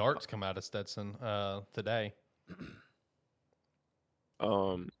some darts come out of Stetson today.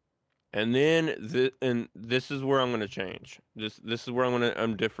 And then this is where I'm going to change. This is where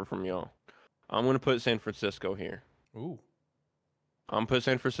I'm differ from y'all. I'm going to put San Francisco here. Ooh. I'm put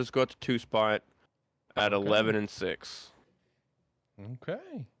San Francisco at the 2 spot at 11-6.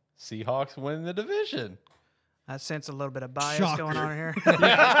 Okay. Seahawks win the division. I sense a little bit of bias Shocker. going on here.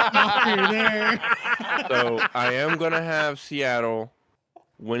 Shocker there. So I am going to have Seattle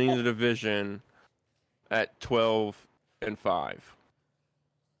winning the division at 12-5.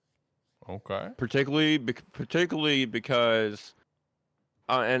 Okay. Particularly because,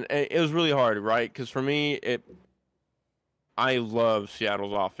 and it was really hard, right? Because for me, I love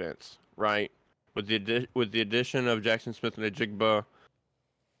Seattle's offense, right? With the addition of Jackson Smith and Ajigba,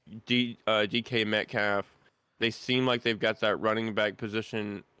 DK Metcalf, they seem like they've got that running back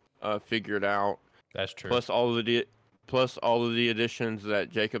position figured out. That's true. Plus all of the additions that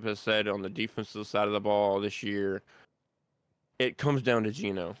Jacob has said on the defensive side of the ball this year. It comes down to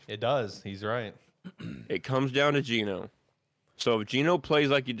Geno. It does. He's right. It comes down to Geno. So if Geno plays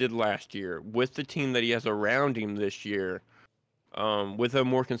like he did last year, with the team that he has around him this year, with a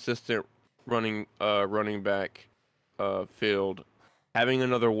more consistent running back field, having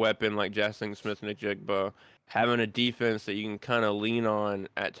another weapon like Jackson Smith and Ajigba, having a defense that you can kind of lean on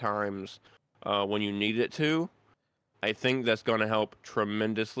at times when you need it to, I think that's going to help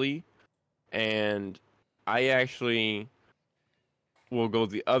tremendously. And I actually will go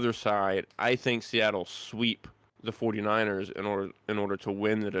the other side. I think Seattle sweep the 49ers in order to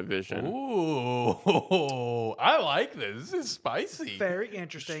win the division. Ooh, I like this. This is spicy. Very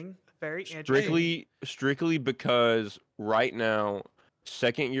interesting. Very interesting. Strictly because right now,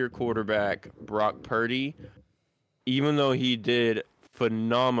 second-year quarterback Brock Purdy, even though he did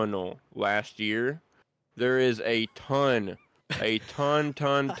phenomenal last year, there is a ton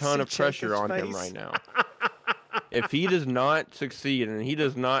of pressure on him right now. If he does not succeed and he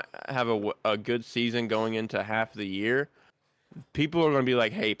does not have a good season going into half the year, people are going to be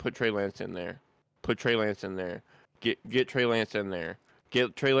like, hey, put Trey Lance in there. Put Trey Lance in there. Get Trey Lance in there.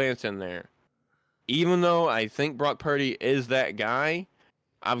 Get Trey Lance in there. Even though I think Brock Purdy is that guy,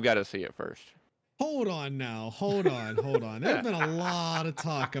 I've got to see it first. Hold on now. Hold on. There's been a lot of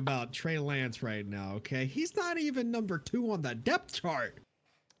talk about Trey Lance right now, okay? He's not even number 2 on the depth chart.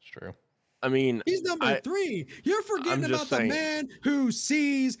 It's true. I mean, he's number 3. You're forgetting about the man who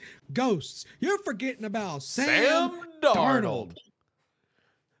sees ghosts. You're forgetting about Sam Darnold.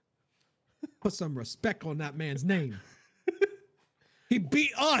 Put some respect on that man's name. He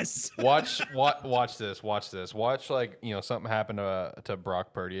beat us. Watch this. Watch something happen to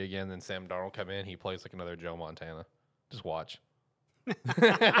Brock Purdy again. Then Sam Darnold come in. He plays like another Joe Montana. Just watch.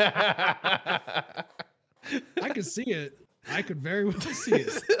 I could see it. I could very well see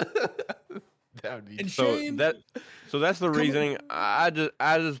it. So that's the reasoning. I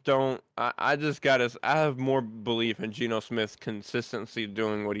have more belief in Geno Smith's consistency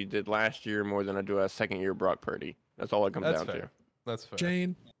doing what he did last year more than I do a second year Brock Purdy. That's all it comes down to. That's fair.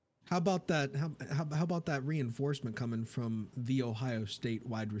 Jane, How about that? How about that reinforcement coming from the Ohio State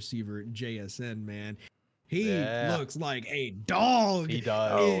wide receiver JSN? Man, he looks like a dog. He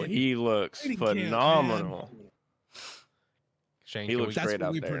does. Oh, he looks training camp, phenomenal. Shane, He can looks we, great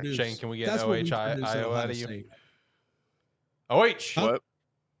out there. produce. Shane, can we get That's what we OHIO produce at out Ohio of you? State. OH. What?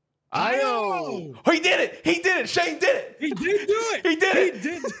 IO! Oh, he did it. He did it. Shane did it. He did do it. He did it. He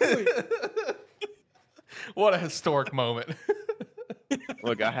did do it. What a historic moment.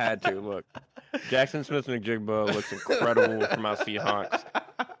 Look, I had to. Look, Jackson Smith-Njigba looks incredible for my Seahawks.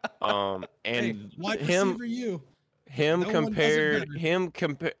 And Hey, wide him receiver, you. him No one does it compared better. him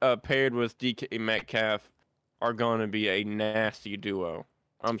paired with DK Metcalf are going to be a nasty duo.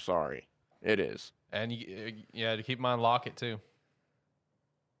 I'm sorry, it is. And yeah, to keep in mind Lockett too.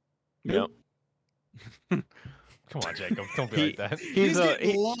 Yep. Come on, Jacob. Don't be like that. He's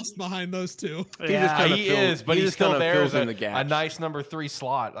getting lost behind those two. Yeah, he is, but he's still there as in the a gaps. nice number 3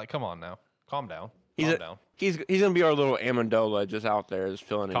 slot. Like, come on now. Calm down. Calm down. He's gonna be our little Amendola just out there, just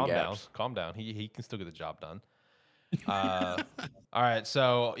filling in Calm down. gaps. Calm down. He can still get the job done. All right.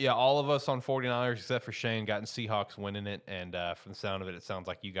 So, yeah, all of us on 49ers, except for Shane, got in Seahawks winning it. And from the sound of it, it sounds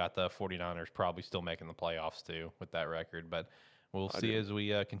like you got the 49ers probably still making the playoffs, too, with that record. But we'll see as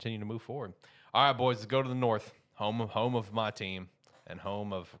we continue to move forward. All right, boys, let's go to the north. Home of my team and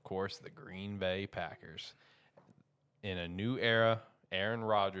home of course, the Green Bay Packers. In a new era, Aaron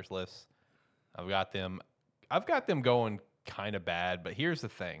Rodgers-less. I've got them going kind of bad, but here's the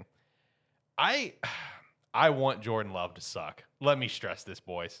thing. I want Jordan Love to suck. Let me stress this,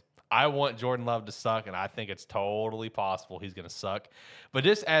 boys. I want Jordan Love to suck, and I think it's totally possible he's going to suck. But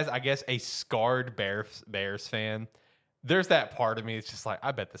just as, I guess, a scarred Bears fan, there's that part of me that's just like,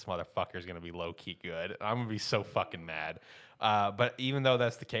 I bet this motherfucker is going to be low-key good. I'm going to be so fucking mad. But even though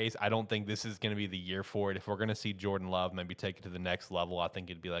that's the case, I don't think this is going to be the year for it. If we're going to see Jordan Love maybe take it to the next level, I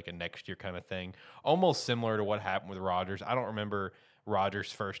think it'd be like a next year kind of thing. Almost similar to what happened with Rodgers. I don't remember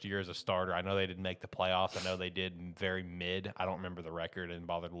Rodgers' first year as a starter. I know they didn't make the playoffs. I know they did very mid. I don't remember the record and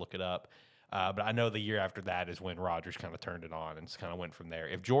bother to look it up. But I know the year after that is when Rodgers kind of turned it on and just kind of went from there.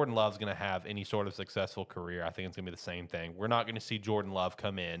 If Jordan Love's going to have any sort of successful career, I think it's going to be the same thing. We're not going to see Jordan Love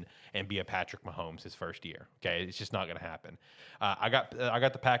come in and be a Patrick Mahomes his first year. Okay, it's just not going to happen. I got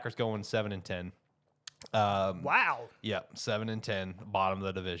the Packers going 7-10. Wow. Yep, 7-10, bottom of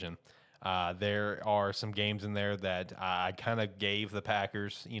the division. There are some games in there that I kind of gave the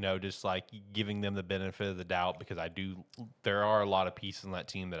Packers, just like giving them the benefit of the doubt because there are a lot of pieces on that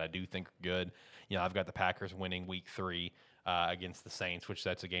team that I do think are good. I've got the Packers winning week 3 against the Saints, which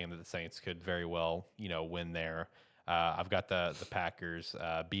that's a game that the Saints could very well, win there. I've got the Packers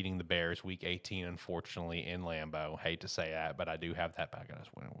beating the Bears week 18, unfortunately, in Lambeau. Hate to say that, but I do have that Packers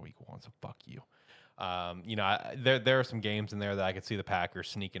winning week 1, so fuck you. There are some games in there that I could see the Packers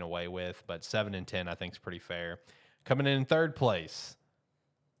sneaking away with, but 7-10 I think is pretty fair. Coming in third place,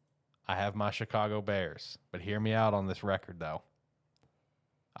 I have my Chicago Bears, but hear me out on this record though.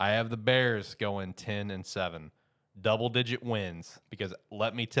 I have the Bears going 10-7, double-digit wins, because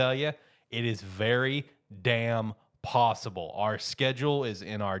let me tell you, it is very damn possible. Our schedule is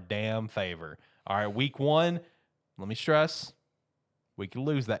in our damn favor. All right, week 1, let me stress, we could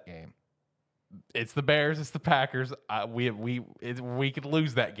lose that game. It's the Bears. It's the Packers. We could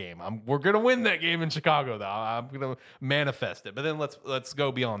lose that game. We're gonna win that game in Chicago, though. I'm gonna manifest it. But then let's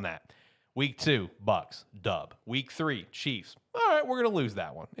go beyond that. Week 2, Bucks, dub. Week 3, Chiefs. All right, we're gonna lose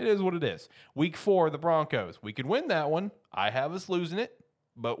that one. It is what it is. Week 4, the Broncos. We could win that one. I have us losing it,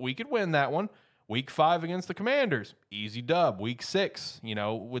 but we could win that one. Week 5 against the Commanders, easy dub. Week 6,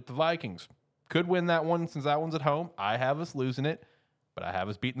 with the Vikings, could win that one since that one's at home. I have us losing it. But I have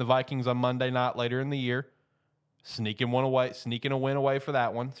us beating the Vikings on Monday night later in the year. Sneaking a win away for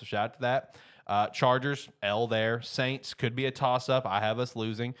that one. So shout out to that. Chargers, L there. Saints could be a toss-up. I have us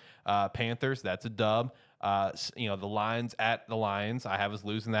losing. Panthers, that's a dub. The Lions at the Lions. I have us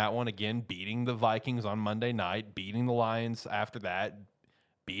losing that one. Again, beating the Vikings on Monday night. Beating the Lions after that.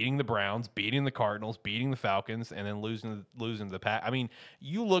 Beating the Browns. Beating the Cardinals. Beating the Falcons. And then losing to the Pack. I mean,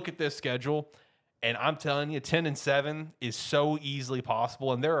 you look at this schedule, and I'm telling you, 10-7 is so easily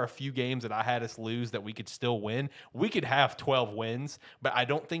possible. And there are a few games that I had us lose that we could still win. We could have 12 wins, but I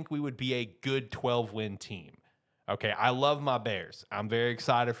don't think we would be a good 12-win team. Okay, I love my Bears. I'm very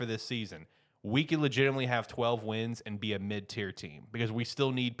excited for this season. We could legitimately have 12 wins and be a mid-tier team because we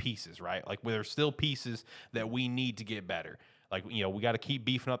still need pieces, right? Like, there's still pieces that we need to get better. Like, we got to keep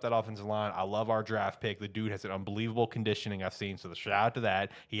beefing up that offensive line. I love our draft pick. The dude has an unbelievable conditioning I've seen, so the shout out to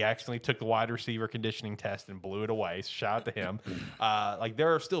that. He actually took the wide receiver conditioning test and blew it away, so shout out to him. Like,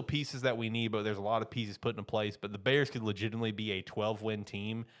 there are still pieces that we need, but there's a lot of pieces put in place. But the Bears could legitimately be a 12-win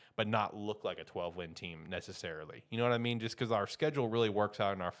team, but not look like a 12-win team necessarily. You know what I mean? Just because our schedule really works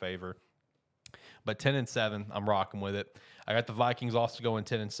out in our favor. But 10-7, I'm rocking with it. I got the Vikings also going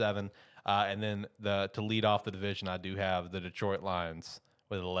 10-7. And then to lead off the division, I do have the Detroit Lions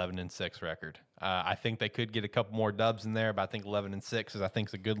with an 11-6 record. I think they could get a couple more dubs in there, but I think 11-6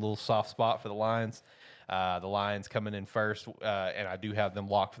 is a good little soft spot for the Lions. The Lions coming in first, and I do have them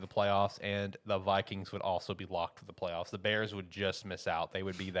locked for the playoffs. And the Vikings would also be locked for the playoffs. The Bears would just miss out. They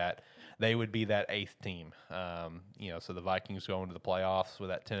would be that 8th team. So the Vikings going to the playoffs with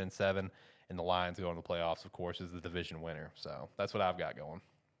that 10-7, and the Lions going to the playoffs, of course, is the division winner. So that's what I've got going.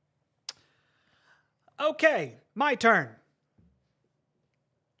 Okay, my turn.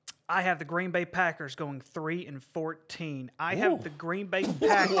 I have the Green Bay Packers going 3-14. I have the Green Bay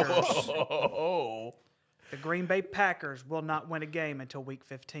Packers. Whoa. The Green Bay Packers will not win a game until week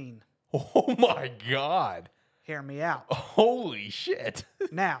 15. Oh my God. Hear me out. Holy shit.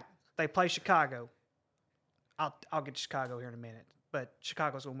 Now, they play Chicago. I'll get to Chicago here in a minute, but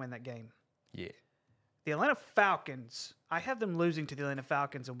Chicago's going to win that game. Yeah. The Atlanta Falcons, I have them losing to the Atlanta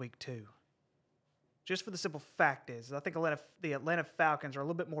Falcons in week 2. Just for the simple fact is, I think the Atlanta Falcons are a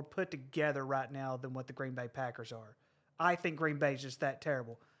little bit more put together right now than what the Green Bay Packers are. I think Green Bay is just that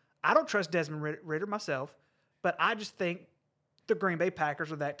terrible. I don't trust Desmond Ridder myself, but I just think the Green Bay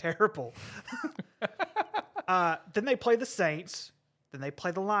Packers are that terrible. Then they play the Saints. Then they play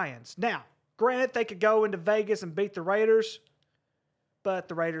the Lions. Now, granted, they could go into Vegas and beat the Raiders, but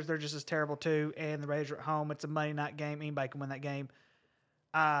the Raiders, they're just as terrible too, and the Raiders are at home. It's a Monday night game. Anybody can win that game.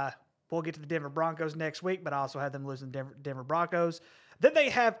 We'll get to the Denver Broncos next week, but I also have them losing the Denver Broncos. Then they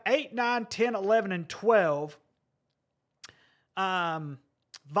have 8, 9, 10, 11, and 12.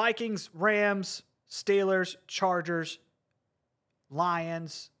 Vikings, Rams, Steelers, Chargers,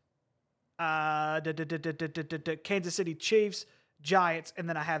 Lions, Kansas City Chiefs, Giants, and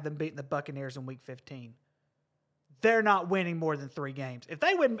then I have them beating the Buccaneers in week 15. They're not winning more than 3 games. If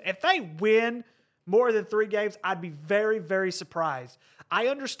they win more than 3 games, I'd be very, very surprised. I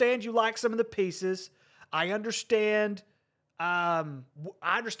understand you like some of the pieces. I understand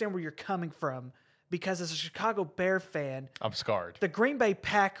where you're coming from, because as a Chicago Bear fan, I'm scarred. The Green Bay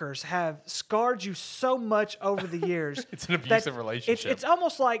Packers have scarred you so much over the years. It's an abusive relationship. It's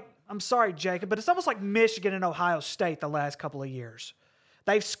almost like, I'm sorry, Jacob, but it's almost like Michigan and Ohio State the last couple of years.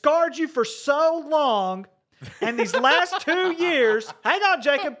 They've scarred you for so long. And these last 2 years, hang on,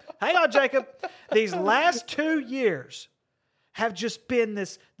 Jacob. These last 2 years have just been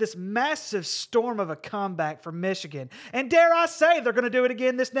this massive storm of a comeback for Michigan. And dare I say, they're going to do it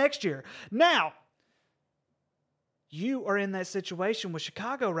again this next year. Now, you are in that situation with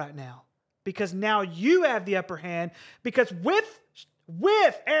Chicago right now, because now you have the upper hand, because with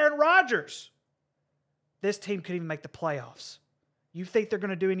Aaron Rodgers, this team could even make the playoffs. You think they're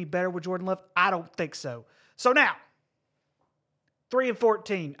going to do any better with Jordan Love? I don't think so. So now,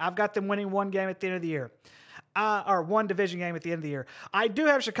 3-14. I've got them winning 1 game at the end of the year. Or 1 division game at the end of the year. I do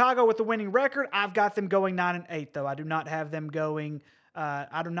have Chicago with the winning record. I've got them going 9-8, though. I do not have them doing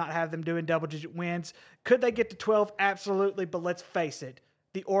double-digit wins. Could they get to 12? Absolutely. But let's face it,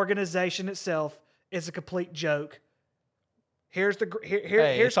 the organization itself is a complete joke. Here's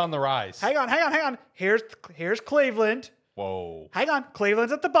it's on the rise. Hang on. Here's Cleveland. Whoa. Hang on.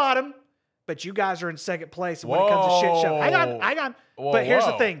 Cleveland's at the bottom, but you guys are in second place when it comes to shit show. Hang on. But here's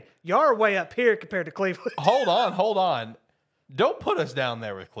the thing. Y'all are way up here compared to Cleveland. Hold on. Don't put us down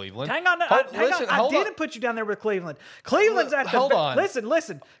there with Cleveland. Hang on. I didn't put you down there with Cleveland. Cleveland's at the... Hold on.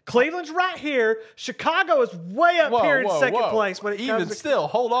 Listen. Cleveland's right here. Chicago is way up here in second place when it comes to... Still,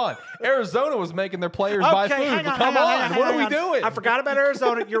 hold on. Arizona was making their players buy food. Come on. What are we doing? I forgot about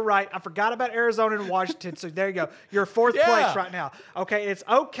Arizona. You're right. I forgot about Arizona and Washington. So there you go. You're 4th place right now. Okay, it's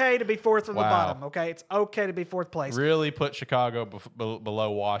okay to be 4th from the bottom. Okay, it's okay to be 4th place. Really put Chicago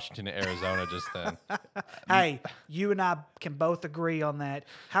below Washington and Arizona just then. Hey, you and I can both agree on that.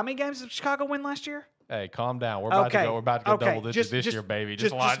 How many games did Chicago win last year? Hey, calm down. We're about to go double digits this year, baby.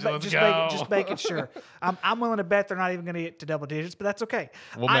 Just watch. Let's go. Just making sure. I'm willing to bet they're not even going to get to double digits, but that's okay.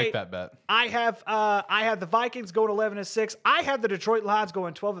 We'll make that bet. I have the Vikings going 11-6. I have the Detroit Lions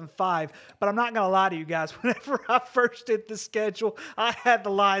going 12-5. But I'm not going to lie to you guys. Whenever I first did the schedule, I had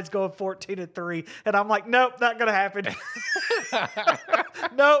the Lions going 14-3, and I'm like, nope, not going to happen.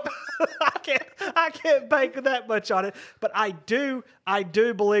 Nope, I can't bank that much on it. But I do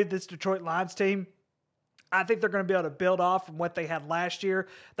believe this Detroit Lions team. I think they're going to be able to build off from what they had last year.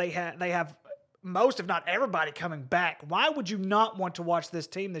 They have most, if not everybody, coming back. Why would you not want to watch this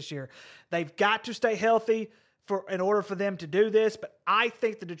team this year? They've got to stay healthy in order for them to do this. But I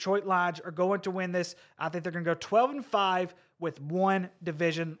think the Detroit Lions are going to win this. I think they're going to go 12-5 with 1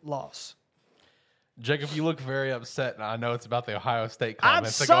 division loss. Jacob, you look very upset, and I know it's about the Ohio State I'm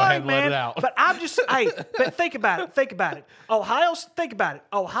comments. So sorry, go ahead and man, let it out. but I'm just but think about it. Think about it. Ohio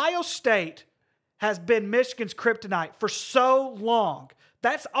State has been Michigan's kryptonite for so long.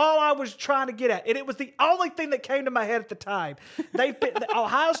 That's all I was trying to get at. And it was the only thing that came to my head at the time.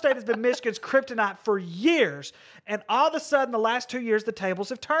 Ohio State has been Michigan's kryptonite for years. And all of a sudden, the last 2 years, the tables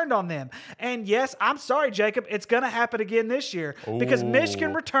have turned on them. And yes, I'm sorry, Jacob, it's going to happen again this year because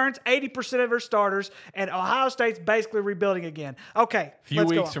Michigan returns 80% of their starters and Ohio State's basically rebuilding again. Okay. A few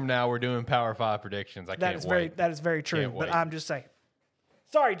weeks from now, we're doing Power 5 predictions. I can't wait. That is very true, Can't but wait. I'm just saying.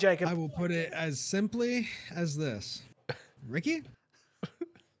 Sorry, Jacob. I will put it as simply as this. Ricky?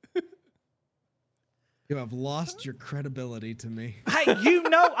 You have lost your credibility to me. Hey, you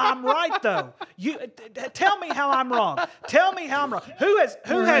know I'm right though. You tell me how I'm wrong. Tell me how I'm wrong. Who has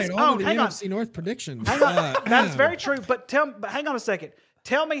owned? The Hang on. NFC North predictions. Hang on. That's very true. But hang on a second.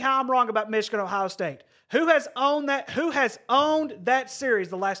 Tell me how I'm wrong about Michigan, Ohio State. Who has owned that? Who has owned that series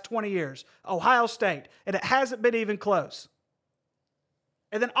the last 20 years? Ohio State, and it hasn't been even close.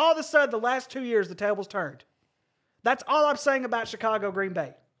 And then all of a sudden, the last 2 years, the tables turned. That's all I'm saying about Chicago, Green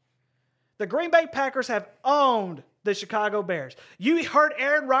Bay. The Green Bay Packers have owned the Chicago Bears. You heard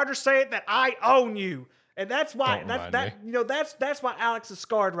Aaron Rodgers say it that I own you. And that's why that's why Alex is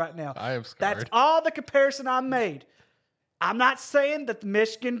scarred right now. I am scarred. That's all the comparison I made. I'm not saying that the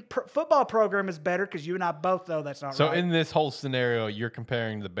Michigan football program is better because you and I both know that's not right. So in this whole scenario, you're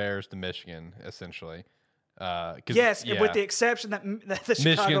comparing the Bears to Michigan, essentially. Yes, with the exception that the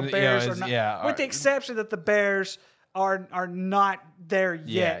Chicago Bears are not. Yeah, with the exception that the Bears are not there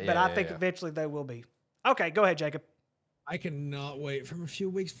yet, but I think yeah. eventually they will be. Okay, go ahead, Jacob. I cannot wait from a few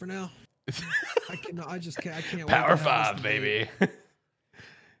weeks for now. I cannot. I can't. Power wait 5, baby.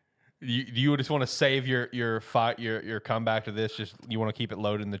 You just want to save your comeback to this? Just you want to keep it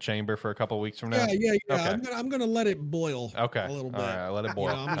loaded in the chamber for a couple of weeks from now? Yeah. Okay. I'm gonna let it boil. Okay. A little bit. All right, let it boil.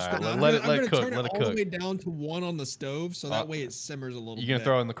 You know, I'm just gonna, let it cook. Turn Let it it all cook. the way down to 1 on the stove, so that way it simmers a little bit. You gonna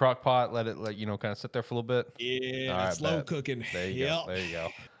throw it in the crock pot? Let it kind of sit there for a little bit. Yeah, All right, slow bet. cooking. There you go. There you go.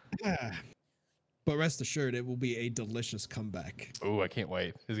 But rest assured, it will be a delicious comeback. Ooh, I can't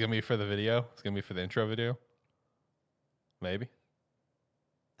wait. Is it gonna be for the video? It's gonna be for the intro video. Maybe.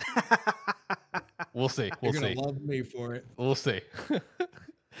 We'll see. We'll You're see. gonna love me for it. We'll see. All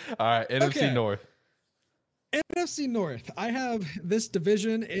right, NFC North. NFC North. I have this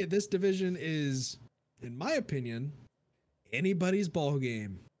division. This division is, in my opinion, anybody's ball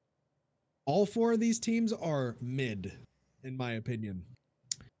game. All 4 of these teams are mid, in my opinion.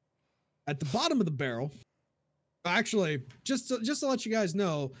 At the bottom of the barrel, actually, just to let you guys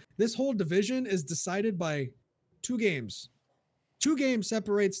know, this whole division is decided by 2 games. 2 games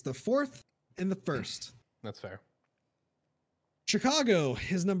separates the 4th and the 1st. That's fair. Chicago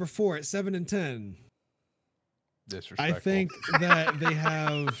is number 4 at 7-10. Disrespectful. I think that they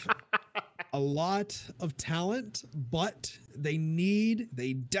have a lot of talent, but they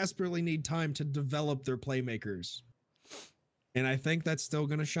desperately need time to develop their playmakers. And I think that's still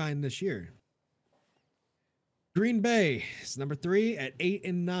going to shine this year. Green Bay is number 3 at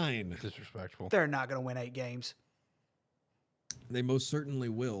 8-9. Disrespectful. They're not going to win 8 games. They most certainly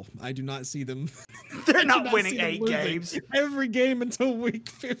will. I do not see them. They're not winning 8 games. Every game until week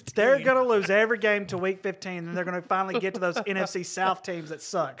 15. They're going to lose every game to week 15, and they're going to finally get to those NFC South teams that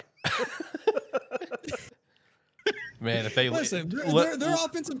suck. Man, if they listen, their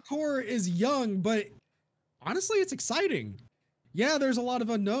offensive core is young, but honestly, it's exciting. Yeah, there's a lot of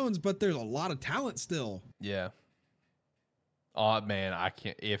unknowns, but there's a lot of talent still. Yeah. Oh man, I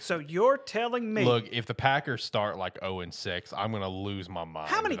can't. So you're telling me? Look, if the Packers start like 0-6, I'm gonna lose my mind.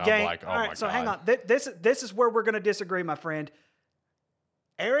 How many and games? I'm like, oh all right, my so God. hang on. This is where we're going to disagree, my friend.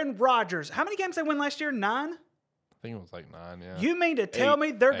 Aaron Rodgers. How many games they win last year? 9. I think it was like 9. Yeah. You mean to tell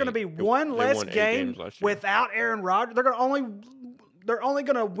me they're going to be one less won 8 game games last year. without Aaron Rodgers? They're only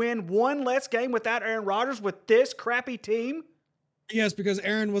going to win one less game without Aaron Rodgers with this crappy team? Yes, because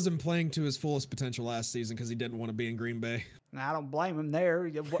Aaron wasn't playing to his fullest potential last season because he didn't want to be in Green Bay. I don't blame him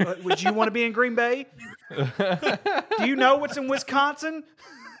there. Would you want to be in Green Bay? Do you know what's in Wisconsin?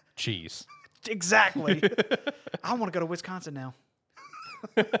 Cheese. Exactly. I want to go to Wisconsin now.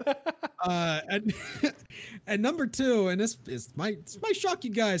 At number 2, and this might shock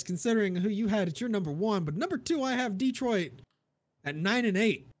you guys considering who you had at your number 1, but number 2 I have Detroit at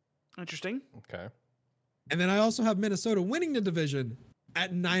 9-8. Interesting. Okay. And then I also have Minnesota winning the division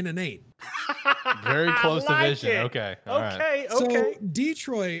at 9-8. Very close I like division. it. Okay. All right. Okay. So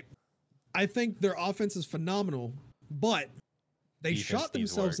Detroit, I think their offense is phenomenal, but they Defense shot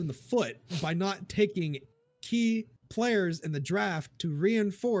needs themselves work. in the foot by not taking key players in the draft to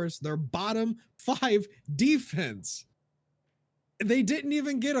reinforce their bottom 5 defense. They didn't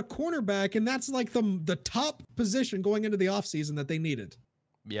even get a cornerback, and that's like the top position going into the offseason that they needed.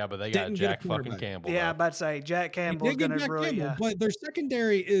 Yeah, but they got Didn't get a Jack fucking cornerback. Campbell. Yeah, I'm though. about to say Jack They Campbell's did get going to Jack ruin Campbell, you. but their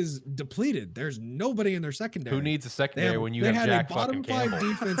secondary is depleted. There's nobody in their secondary. Who needs a They secondary when you they have had Jack a bottom fucking 5 Campbell?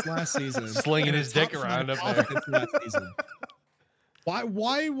 defense last season, Slinging and a his dick top around 5 up there. offense last season.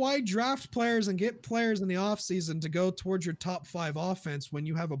 Why draft players and get players in the offseason to go towards your top 5 offense when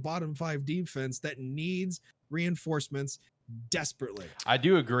you have a bottom 5 defense that needs reinforcements desperately? I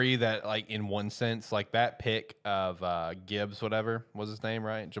do agree that, like, in one sense, like that pick of Gibbs, whatever was his name,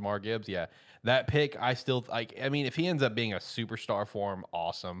 right? Jamar Gibbs. Yeah. That pick, I still like. I mean, if he ends up being a superstar for him,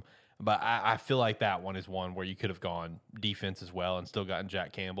 awesome. But I feel like that one is one where you could have gone defense as well and still gotten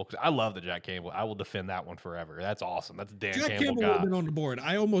Jack Campbell. Because I love the Jack Campbell. I will defend that one forever. That's awesome. That's a Dan Jack Campbell Campbell would guy. have been on the board.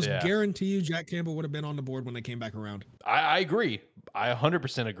 I almost Yeah. guarantee you Jack Campbell would have been on the board when they came back around. I agree. I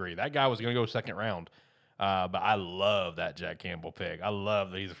 100% agree. That guy was going to go second round. But I love that Jack Campbell pick. I love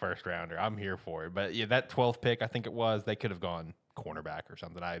that he's a first rounder. I'm here for it. But yeah, that 12th pick, I think it was, they could have gone cornerback or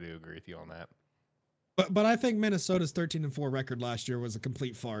something. I do agree with you on that. But I think Minnesota's 13-4 record last year was a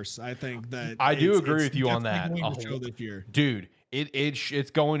complete farce. I think that I do agree it's with you on definitely that. Going to show this year. Dude,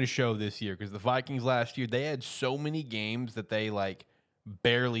 it's going to show this year because the Vikings last year, they had so many games that they like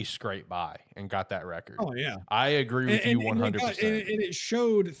barely scraped by and got that record. Oh yeah, I agree with you 100%. And it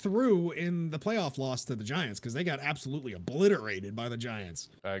showed through in the playoff loss to the Giants because they got absolutely obliterated by the Giants.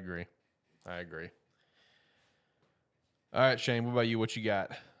 I agree. All right, Shane, what about you? What you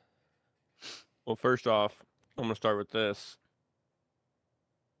got? Well, first off, I'm gonna start with this.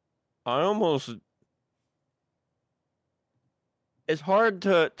 It's hard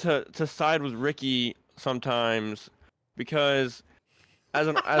to side with Ricky sometimes because as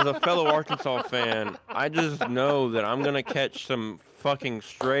a fellow Arkansas fan, I just know that I'm gonna catch some fucking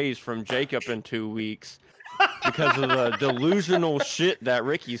strays from Jacob in 2 weeks because of the delusional shit that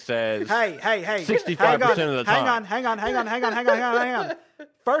Ricky says. Hey. 65% of the time. Hang on.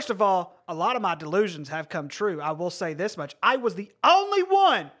 First of all, a lot of my delusions have come true. I will say this much. I was the only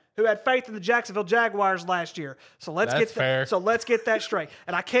one who had faith in the Jacksonville Jaguars last year. So let's That's get fair. So let's get that straight.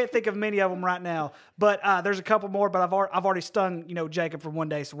 And I can't think of many of them right now, but there's a couple more. But I've already stung Jacob for one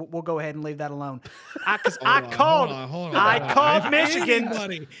day, so we'll go ahead and leave that alone. Because I called Michigan.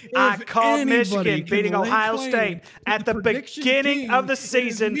 I called Michigan beating Ohio State at the beginning of the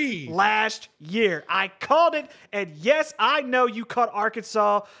season last year. I called it, and yes, I know you called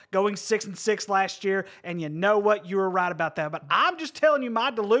Arkansas going 6-6 last year, and you know what? You were right about that. But I'm just telling you,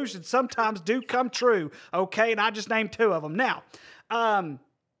 my delusions sometimes do come true, okay? And I just named 2 of them. Now, I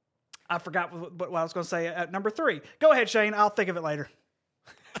forgot what I was going to say at number 3. Go ahead, Shane. I'll think of it later.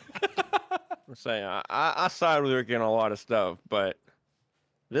 I'm saying I side with Ricky on a lot of stuff, but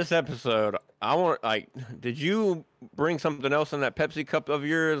this episode, did you bring something else in that Pepsi cup of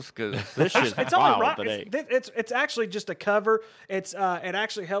yours? Because this shit's It's wild only rock. today. It's actually just a cover. It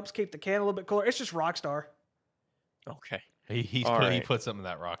actually helps keep the can a little bit cooler. It's just Rockstar. Okay. He put something in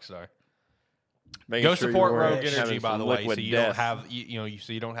that Rockstar. Go Sure support you Rogue weren't Energy, having by some the way, so liquid you death. don't have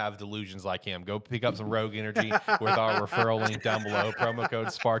so you don't have delusions like him. Go pick up some Rogue Energy with our referral link down below. Promo code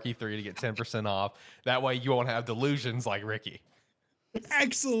Sparky3 to get 10% off. That way you won't have delusions like Ricky.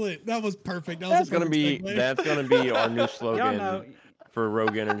 Excellent. That was perfect. That's gonna be our new slogan know- for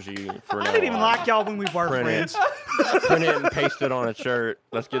Rogue Energy. For I now didn't even on. like y'all when we were Print friends. Print it and paste it on a shirt.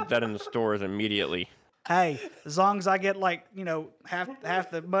 Let's get that in the stores immediately. Hey, as long as I get half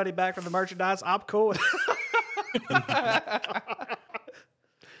the money back from the merchandise, I'm cool.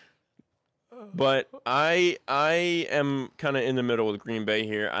 But I am kind of in the middle with Green Bay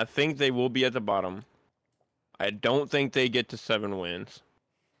here. I think they will be at the bottom. I don't think they get to 7 wins,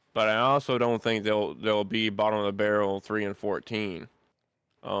 but I also don't think they'll be bottom of the barrel 3-14.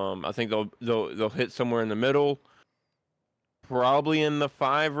 I think they'll hit somewhere in the middle, probably in the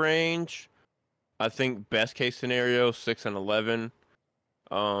 5 range. I think best case scenario 6-11,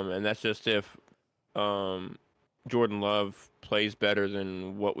 and that's just if Jordan Love plays better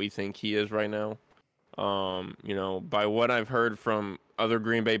than what we think he is right now. By what I've heard from other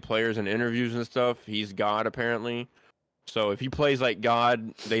Green Bay players in interviews and stuff, he's God apparently. So if he plays like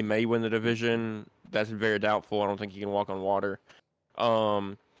God, they may win the division. That's very doubtful. I don't think he can walk on water.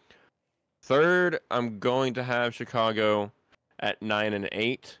 Third, I'm going to have Chicago at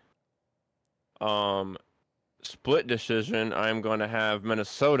 9-8. split decision, I'm going to have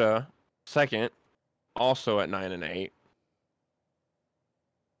Minnesota second, also at 9-8.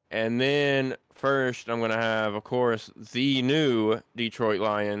 And then first, I'm going to have, of course, the new Detroit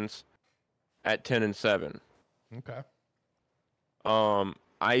Lions at 10-7. Okay.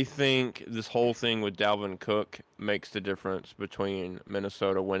 I think this whole thing with Dalvin Cook makes the difference between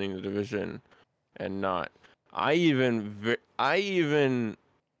Minnesota winning the division and not. I even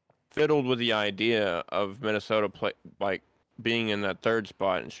fiddled with the idea of Minnesota being in that third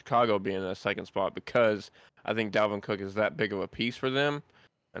spot and Chicago being in that second spot because I think Dalvin Cook is that big of a piece for them,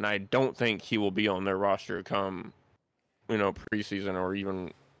 and I don't think he will be on their roster come, preseason or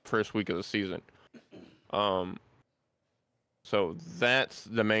even first week of the season. So that's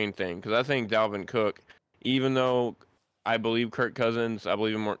the main thing because I think Dalvin Cook, even though I believe Kirk Cousins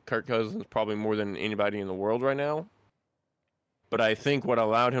probably more than anybody in the world right now. But I think what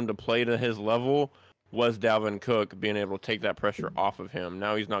allowed him to play to his level was Dalvin Cook being able to take that pressure off of him.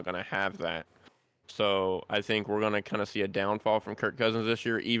 Now he's not going to have that. So I think we're going to kind of see a downfall from Kirk Cousins this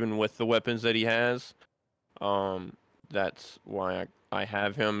year, even with the weapons that he has. That's why I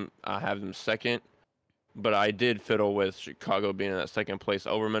have him. I have them second. But I did fiddle with Chicago being in that second place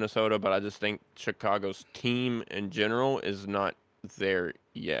over Minnesota. But I just think Chicago's team in general is not there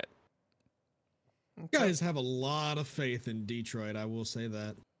yet. You guys have a lot of faith in Detroit. I will say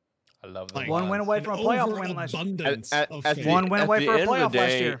that. I love that. One win away from a playoff win last year. One win away for a playoff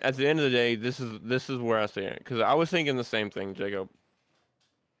last year. At the end of the day, this is where I stand because I was thinking the same thing, Jacob.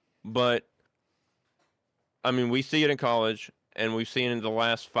 But I mean, we see it in college, and we've seen it in the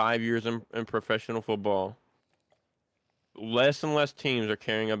last 5 years in professional football. Less and less teams are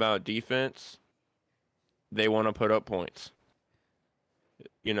caring about defense. They want to put up points.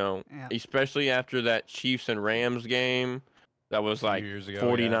 Especially after that Chiefs and Rams game that was like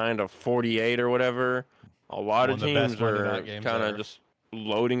 49-48 or whatever. A lot of teams are kind of just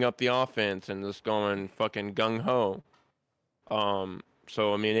loading up the offense and just going fucking gung-ho.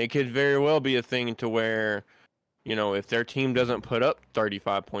 So, I mean, it could very well be a thing to where, if their team doesn't put up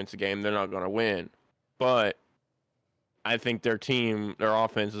 35 points a game, they're not going to win. But I think their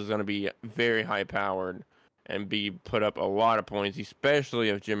offense is going to be very high-powered and be put up a lot of points, especially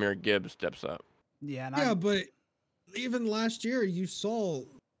if Jahmyr Gibbs steps up. Yeah, but even last year, you saw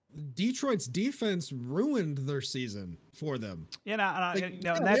Detroit's defense ruined their season for them. They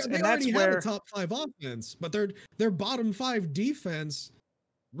already had a top 5 offense, but their bottom 5 defense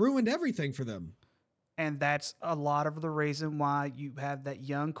ruined everything for them. And that's a lot of the reason why you have that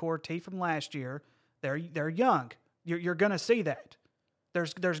young core team from last year. They're young. You're going to see that.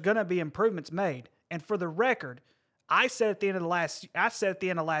 There's going to be improvements made. And for the record, I said at the end of last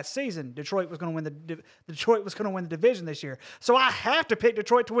season, Detroit was going to win the division this year. So I have to pick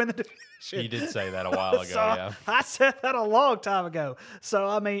Detroit to win the division. You did say that a while ago, yeah. I said that a long time ago. So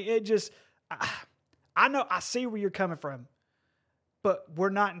I mean, I know I see where you're coming from, but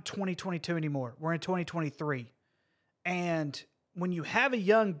we're not in 2022 anymore. We're in 2023, and when you have a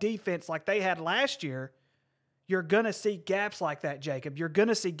young defense like they had last year, you're going to see gaps like that, Jacob. You're going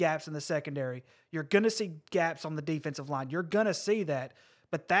to see gaps in the secondary. You're going to see gaps on the defensive line. You're going to see that.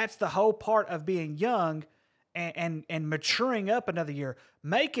 But that's the whole part of being young and maturing up another year.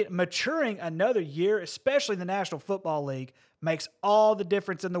 Maturing another year, especially in the National Football League, makes all the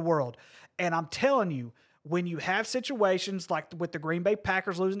difference in the world. And I'm telling you, when you have situations like with the Green Bay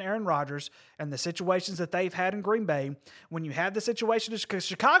Packers losing Aaron Rodgers and the situations that they've had in Green Bay, when you have the situation, because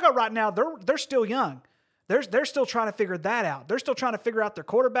Chicago right now, they're still young. They're still trying to figure that out. They're still trying to figure out their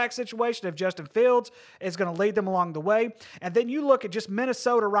quarterback situation if Justin Fields is going to lead them along the way. And then you look at just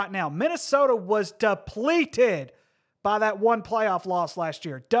Minnesota right now. Minnesota was depleted by that one playoff loss last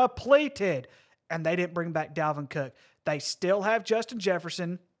year. Depleted. And they didn't bring back Dalvin Cook. They still have Justin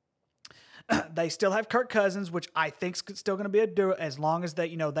Jefferson. They still have Kirk Cousins, which I think is still going to be a do as long as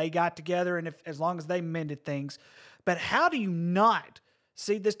they got together and as long as they mended things. But how do you not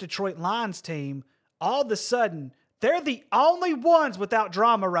see this Detroit Lions team all of a sudden? They're the only ones without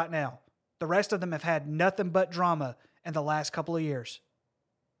drama right now. The rest of them have had nothing but drama in the last couple of years.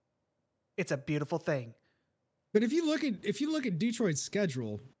 It's a beautiful thing. But if you look at Detroit's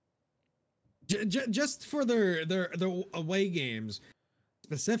schedule, just for their away games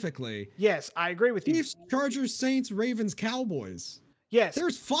specifically, yes, I agree with you. Chiefs, Chargers, Saints, Ravens, Cowboys. Yes,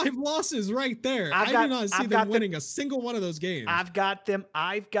 there's 5 losses right there. I do not see them winning a single one of those games. I've got them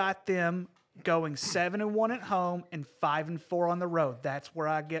going 7-1 at home and 5-4 on the road. That's where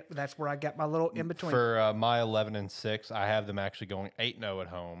I get my little in between. For my 11-6, I have them actually going 8-0 at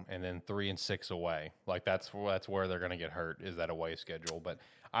home and then 3-6 away. Like that's where they're going to get hurt, is that away schedule. But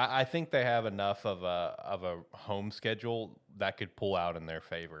I think they have enough of a home schedule that could pull out in their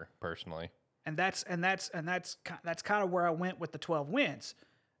favor, personally. And that's kind of where I went with the 12 wins.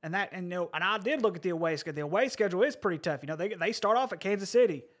 And I did look at the away schedule. The away schedule is pretty tough. They start off at Kansas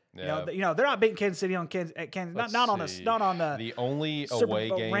City. Yeah. They're not beating Kansas City at Kansas. Not on the only Super away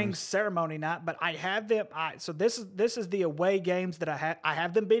Bowl games ring ceremony night. But I have them. So this is the away games that I have. I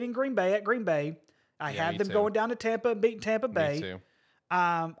have them beating Green Bay at Green Bay. I have them going down to Tampa and beating Tampa Bay. Me too.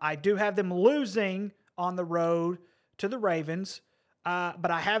 I do have them losing on the road to the Ravens.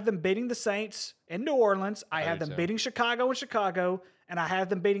 But I have them beating the Saints in New Orleans. I have them beating Chicago in Chicago, and I have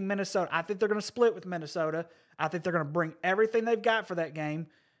them beating Minnesota. I think they're going to split with Minnesota. I think they're going to bring everything they've got for that game,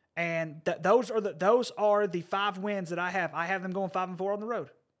 and those are the 5 wins that I have. I have them going 5-4 on the road.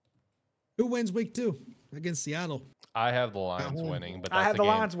 Who wins week 2 against Seattle? I have the Lions winning, but that's I have the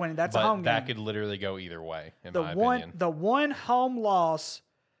Lions winning. That's a home game. That could literally go either way, in my opinion. The one home loss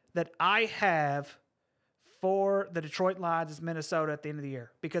that I have for the Detroit Lions is Minnesota at the end of the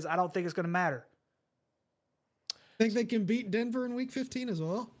year, because I don't think it's going to matter. Think they can beat Denver in week 15 as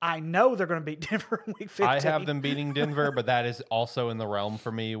well? I know they're going to beat Denver in week 15. I have them beating Denver, but that is also in the realm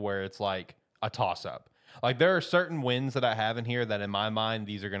for me where it's like a toss-up. Like, there are certain wins that I have in here that in my mind,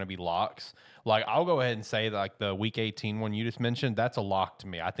 these are going to be locks. Like, I'll go ahead and say that, like, the Week 18 one you just mentioned, that's a lock to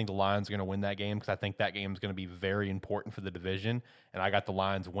me. I think the Lions are going to win that game because I think that game is going to be very important for the division, and I got the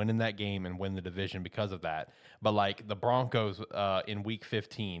Lions winning that game and win the division because of that. But, like, the Broncos in Week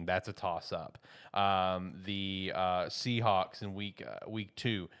 15, that's a toss-up. The Seahawks in Week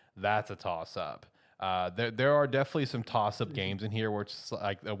 2, that's a toss-up. There are definitely some toss-up games in here where it's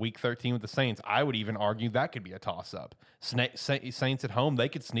like a Week 13 with the Saints. I would even argue that could be a toss-up. Saints at home, they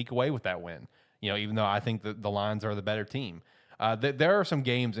could sneak away with that win. Even though I think the Lions are the better team. There are some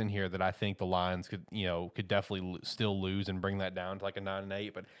games in here that I think the Lions could definitely still lose and bring that down to like a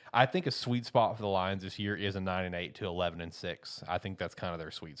 9-8. But I think a sweet spot for the Lions this year is a 9-8 to 11-6. I think that's kind of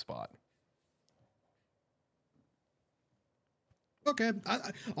their sweet spot. Okay.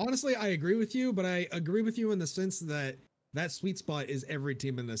 Honestly, I agree with you, but I agree with you in the sense that sweet spot is every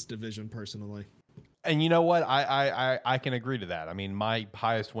team in this division, personally. And you know what? I can agree to that. I mean, my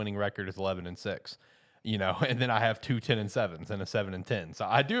highest winning record is 11-6, and then I have 2 10-7s and a 7-10. So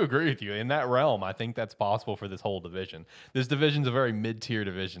I do agree with you in that realm. I think that's possible for this whole division. This division's a very mid-tier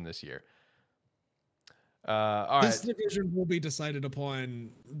division this year. All this right. division will be decided upon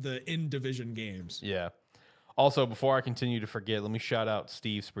the in-division games. Yeah. Also, before I continue to forget, let me shout out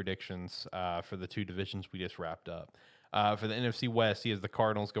Steve's predictions for the 2 divisions we just wrapped up. For the NFC West, he has the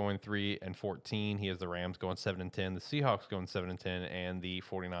Cardinals going 3-14. He has the Rams going 7-10, the Seahawks going 7-10, and the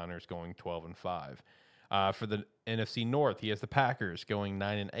 49ers going 12-5. For the NFC North, he has the Packers going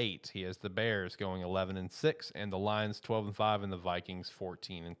 9-8. He has the Bears going 11-6, and the Lions 12-5, and the Vikings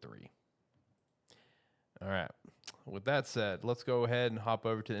 14-3. All right. With that said, let's go ahead and hop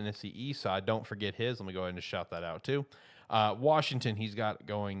over to the NFC East side. Don't forget his. Let me go ahead and shout that out too. Washington, he's got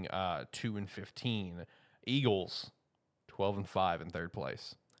going 2-15. Eagles, 12-5 in third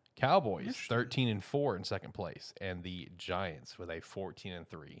place. Cowboys, 13-4 in second place. And the Giants with a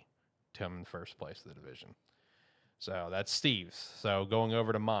 14-3 come in first place of the division. So that's Steve's. So going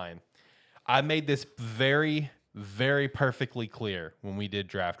over to mine. I made this very, very perfectly clear when we did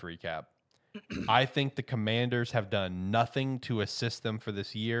draft recap. I think the Commanders have done nothing to assist them for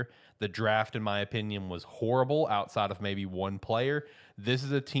this year. The draft, in my opinion, was horrible outside of maybe one player. This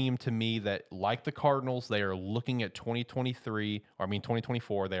is a team to me that, like the Cardinals, they are looking at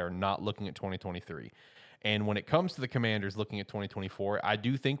 2024. They are not looking at 2023. And when it comes to the Commanders looking at 2024, I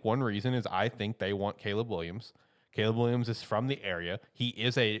do think one reason is I think they want Caleb Williams. Caleb Williams is from the area. He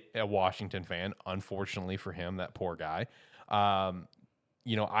is a Washington fan, unfortunately for him, that poor guy.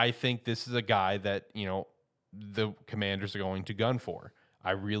 I think this is a guy that, the Commanders are going to gun for.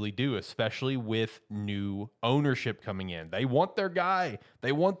 I really do, especially with new ownership coming in. They want their guy.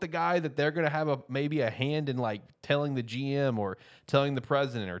 They want the guy that they're going to have maybe a hand in, like telling the GM or telling the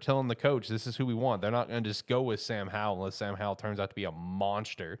president or telling the coach, this is who we want. They're not going to just go with Sam Howell unless Sam Howell turns out to be a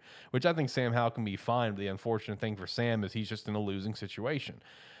monster, which I think Sam Howell can be fine. But the unfortunate thing for Sam is he's just in a losing situation.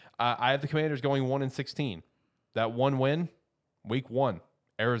 I have the Commanders going 1-16. That one win, week 1.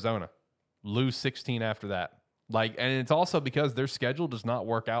 Arizona, lose 16 after that. And it's also because their schedule does not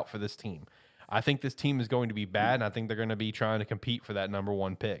work out for this team. I think this team is going to be bad, and I think they're going to be trying to compete for that number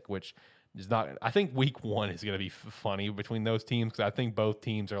 1 pick, which It's not. I think week 1 is going to be funny between those teams because I think both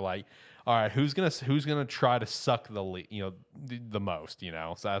teams are like, all right, who's gonna try to suck the most,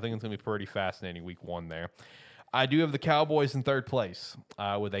 So I think it's gonna be pretty fascinating week 1 there. I do have the Cowboys in 3rd place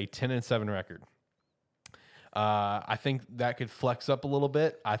with a 10-7 record. I think that could flex up a little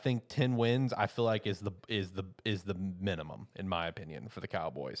bit. I think 10 wins, I feel like is the minimum in my opinion for the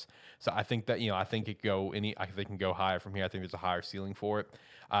Cowboys. So I think that I think they can go higher from here. I think there's a higher ceiling for it.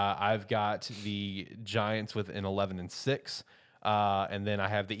 I've got the Giants with an 11-6, and then I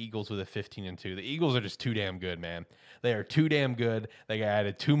have the Eagles with a 15-2. The Eagles are just too damn good, man. They are too damn good. They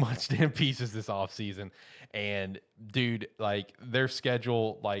added too much damn pieces this offseason, and dude, like their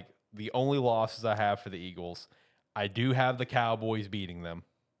schedule, like. The only losses I have for the Eagles, I do have the Cowboys beating them.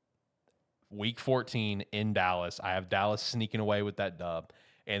 Week 14 in Dallas. I have Dallas sneaking away with that dub.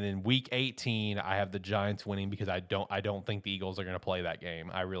 And then week 18, I have the Giants winning because I don't think the Eagles are going to play that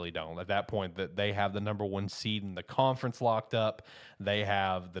game. I really don't. At that point, that they have the number 1 seed in the conference locked up. They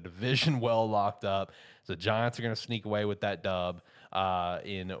have the division well locked up. So the Giants are going to sneak away with that dub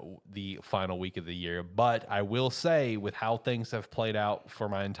in the final week of the year. But I will say, with how things have played out for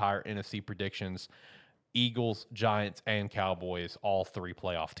my entire NFC predictions, Eagles, Giants, and Cowboys, all 3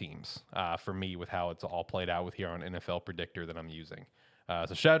 playoff teams for me with how it's all played out with here on NFL Predictor that I'm using.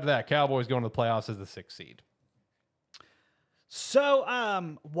 So shout out to that. Cowboys going to the playoffs as the 6th seed.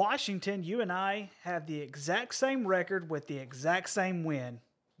 So, Washington, you and I have the exact same record with the exact same win,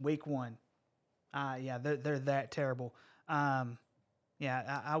 week 1. Yeah, they're that terrible.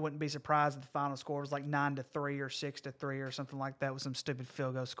 Yeah, I wouldn't be surprised if the final score was like 9-3 or 6-3 or something like that with some stupid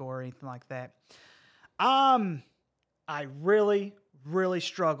field goal score or anything like that. I really, really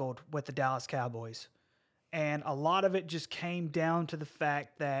struggled with the Dallas Cowboys. And a lot of it just came down to the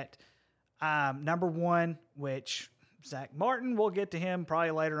fact that, number 1, which Zach Martin, we'll get to him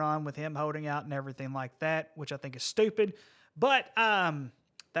probably later on with him holding out and everything like that, which I think is stupid. But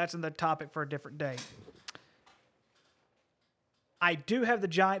that's another topic for a different day. I do have the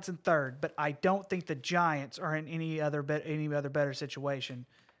Giants in 3rd, but I don't think the Giants are in any other better situation.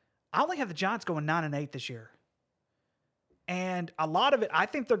 I only have the Giants going 9-8 this year. And a lot of it, I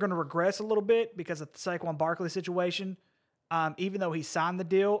think they're going to regress a little bit because of the Saquon Barkley situation. Even though he signed the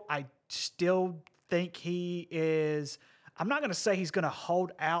deal, I still think he is – I'm not going to say he's going to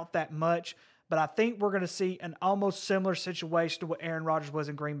hold out that much, but I think we're going to see an almost similar situation to what Aaron Rodgers was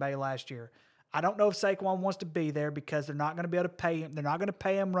in Green Bay last year. I don't know if Saquon wants to be there because they're not going to be able to pay him. They're not going to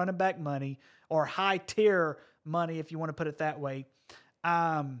pay him running back money or high-tier money, if you want to put it that way.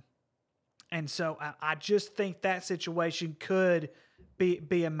 And so I just think that situation could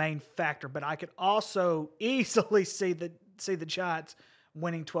be a main factor. But I could also easily see the Giants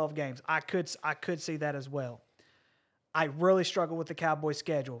winning 12 games. I could see that as well. I really struggle with the Cowboys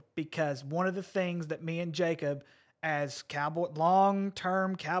schedule because one of the things that me and Jacob, as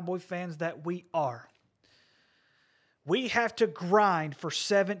long-term Cowboy fans that we are, we have to grind for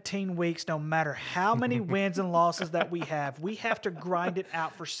 17 weeks no matter how many wins and losses that we have. We have to grind it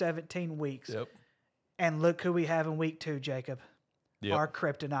out for 17 weeks. Yep. And look who we have in week 2, Jacob. Yep. Our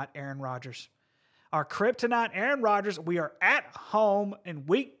kryptonite, Aaron Rodgers. Our kryptonite, Aaron Rodgers. We are at home in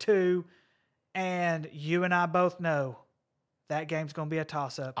week 2, and you and I both know that game's going to be a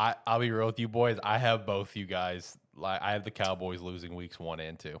toss-up. I'll be real with you boys. I have both you guys. I have the Cowboys losing weeks 1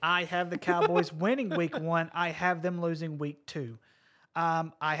 and 2. I have the Cowboys winning week 1. I have them losing week 2.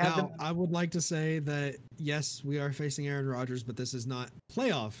 I would like to say that, yes, we are facing Aaron Rodgers, but this is not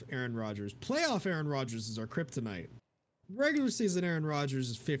playoff Aaron Rodgers. Playoff Aaron Rodgers is our kryptonite. Regular season Aaron Rodgers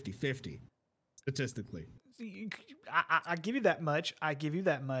is 50-50, statistically. I give you that much.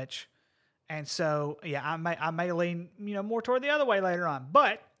 And so, yeah, I may lean, more toward the other way later on.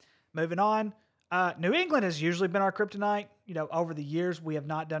 But moving on, New England has usually been our kryptonite. Over the years, we have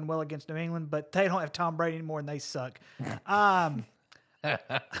not done well against New England, but they don't have Tom Brady anymore, and they suck. I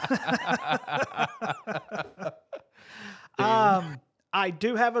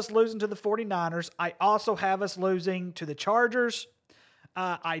do have us losing to the 49ers. I also have us losing to the Chargers.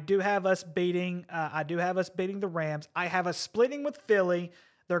 I do have us beating the Rams. I have us splitting with Philly.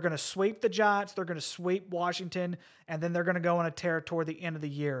 They're going to sweep the Giants. They're going to sweep Washington, and then they're going to go on a tear toward the end of the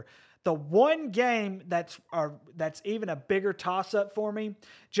year. The one game that's even a bigger toss-up for me,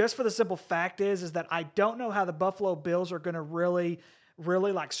 just for the simple fact is that I don't know how the Buffalo Bills are going to really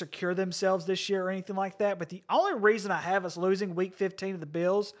like secure themselves this year or anything like that. But the only reason I have us losing week 15 of the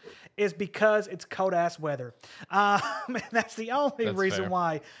Bills is because it's cold-ass weather. And that's the only reason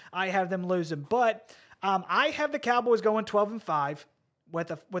why I have them losing. But I have the Cowboys going 12-5 with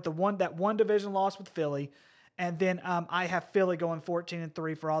that one division loss with Philly. And then I have Philly going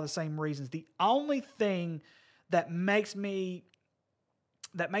 14-3 for all the same reasons. The only thing that makes me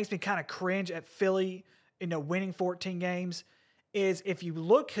kind of cringe at Philly, winning 14 games is if you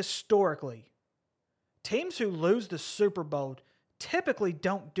look historically, teams who lose the Super Bowl typically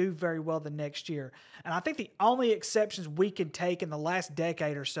don't do very well the next year. And I think the only exceptions we can take in the last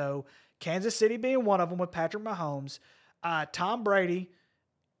decade or so, Kansas City being one of them with Patrick Mahomes, Tom Brady,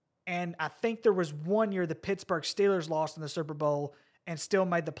 and I think there was one year the Pittsburgh Steelers lost in the Super Bowl and still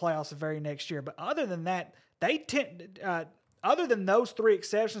made the playoffs the very next year. But other than that, other than those three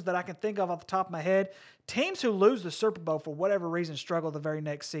exceptions that I can think of off the top of my head, teams who lose the Super Bowl for whatever reason struggle the very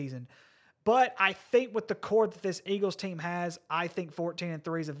next season. But I think with the core that this Eagles team has, I think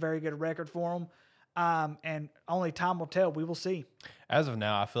 14-3 is a very good record for them. And only time will tell. We will see. As of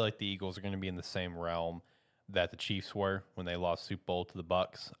now, I feel like the Eagles are going to be in the same realm that the Chiefs were when they lost Super Bowl to the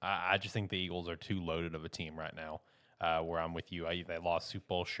Bucks. I just think the Eagles are too loaded of a team right now. Where I'm with you, they lost Super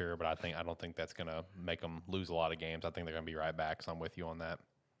Bowl, sure, but I don't think that's going to make them lose a lot of games. I think they're going to be right back. So I'm with you on that.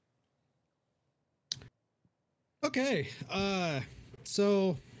 Okay,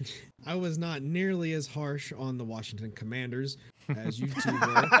 so I was not nearly as harsh on the Washington Commanders as you two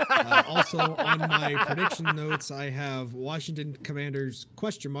were. Also, on my prediction notes, I have Washington Commanders ?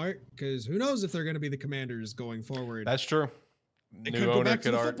 Because who knows if they're going to be the Commanders going forward. That's true. They could go back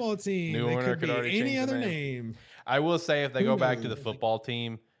to the football team. They could be any other name. I will say if they go back to the football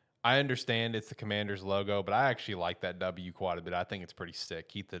team, I understand it's the Commanders logo, but I actually like that W quite a bit. I think it's pretty sick.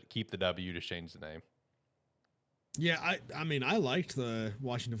 Keep the W, just change the name. Yeah, I mean, I liked the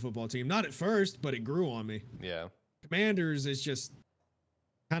Washington football team. Not at first, but it grew on me. Yeah. Commanders is just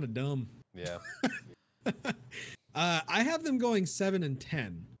kind of dumb. Yeah. I have them going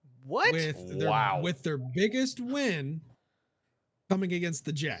 7-10. What? With their biggest win coming against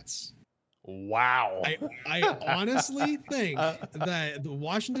the Jets. Wow. I honestly think that the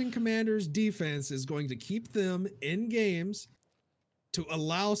Washington Commanders defense is going to keep them in games to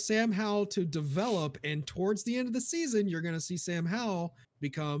allow Sam Howell to develop. And towards the end of the season, you're going to see Sam Howell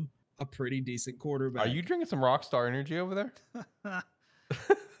become a pretty decent quarterback. Are you drinking some Rockstar Energy over there?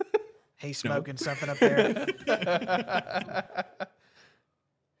 He's smoking something up there.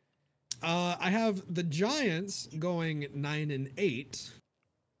 I have the Giants going 9-8.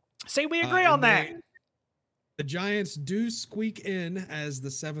 See, we agree on that. The Giants do squeak in as the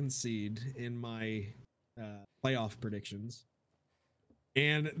 7th seed in my playoff predictions.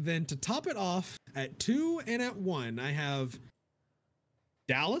 And then to top it off at 2 and at 1, I have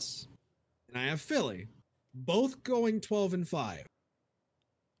Dallas and I have Philly, both going 12-5.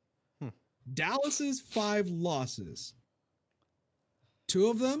 Dallas's 5 losses. 2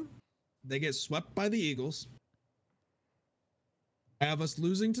 of them, they get swept by the Eagles. I have us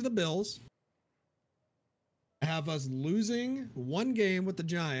losing to the Bills. I have us losing 1 game with the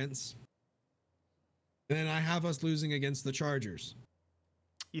Giants. And then I have us losing against the Chargers.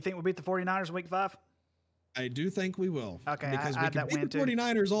 You think we'll beat the 49ers week 5? I do think we will. Okay, because I we had can that beat win the too.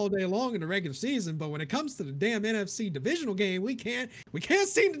 49ers all day long in the regular season, but when it comes to the damn NFC divisional game, we can't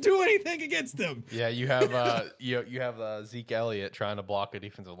seem to do anything against them. Yeah, you have you have Zeke Elliott trying to block a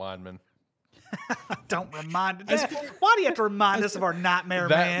defensive lineman. Don't remind us. Why do you have to remind us of our nightmare,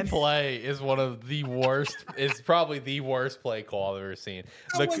 man? That play is one of the worst. It's probably the worst play call I've ever seen.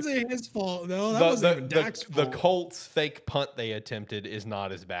 That wasn't his fault, though. That wasn't even Dak's fault. The Colts fake punt they attempted is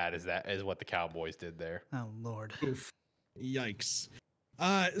not as bad as what the Cowboys did there. Oh, Lord. Oof. Yikes.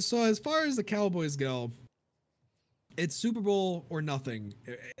 So as far as the Cowboys go, it's Super Bowl or nothing.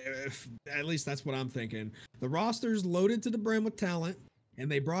 At least that's what I'm thinking. The roster's loaded to the brim with talent. And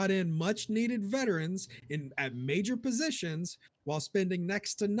they brought in much needed veterans at major positions while spending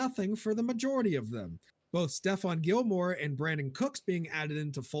next to nothing for the majority of them. Both Stephon Gilmore and Brandon Cooks being added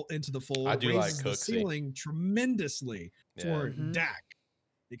into the fold I do raises like the ceiling tremendously for Dak,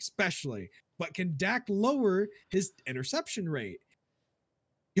 especially. But can Dak lower his interception rate?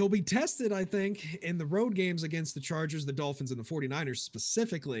 He'll be tested, I think, in the road games against the Chargers, the Dolphins, and the 49ers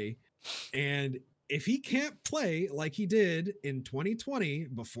specifically. And if he can't play like he did in 2020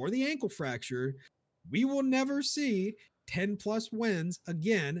 before the ankle fracture, we will never see 10 plus wins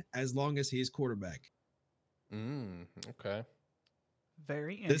again as long as he's quarterback. Okay.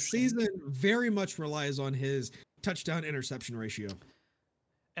 Very interesting. This season very much relies on his touchdown interception ratio.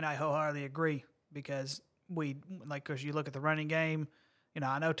 And I wholeheartedly agree because because you look at the running game,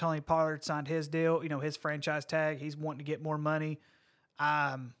 I know Tony Pollard signed his deal, his franchise tag. He's wanting to get more money.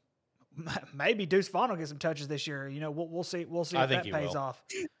 Maybe Deuce Vaughn will get some touches this year. We'll see. We'll see if that pays off.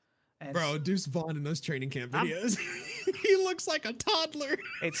 And Bro, Deuce Vaughn in those training camp videos, he looks like a toddler.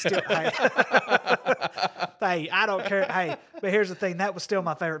 it's still, hey, hey, I don't care. Hey, but here's the thing. That was still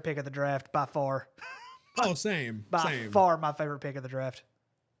my favorite pick of the draft by far. Oh, same. By far my favorite pick of the draft.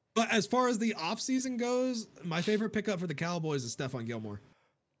 But as far as the offseason goes, my favorite pickup for the Cowboys is Stephon Gilmore.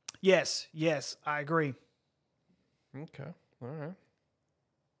 Yes, I agree. Okay. All right.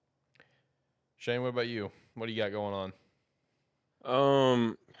 Shane, what about you? What do you got going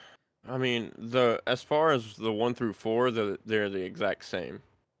on? I mean, as far as the 1 through 4, they're the exact same,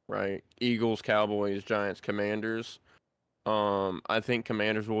 right? Eagles, Cowboys, Giants, Commanders. I think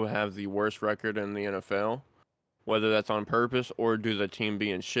Commanders will have the worst record in the NFL, whether that's on purpose or due to the team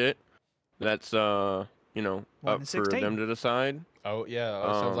being shit. That's up for them to decide. Oh yeah,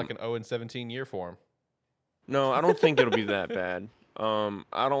 sounds like an 0-17 year for him. No, I don't think it'll be that bad.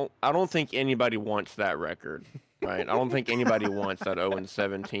 I don't think anybody wants that record, right? I don't think anybody wants that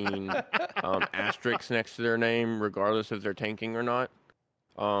 0-17 asterisk next to their name, regardless if they're tanking or not.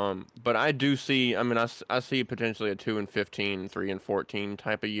 But I do see. I mean, I see potentially a 2-15, 3-14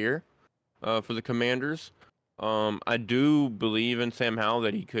 type of year, for the Commanders. I do believe in Sam Howell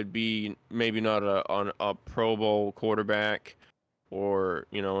that he could be maybe not a Pro Bowl quarterback or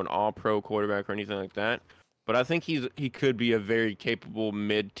an All-Pro quarterback or anything like that. But I think he could be a very capable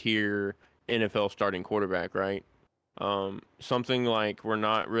mid-tier NFL starting quarterback, right? Something like we're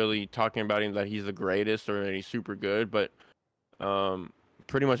not really talking about him that he's the greatest or that he's super good, but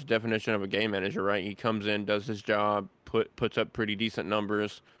pretty much the definition of a game manager, right? He comes in, does his job, puts up pretty decent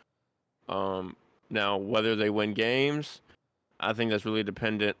numbers. Now, whether they win games, I think that's really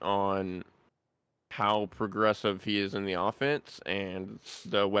dependent on how progressive he is in the offense and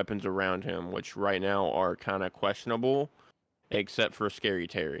the weapons around him, which right now are kind of questionable, except for Scary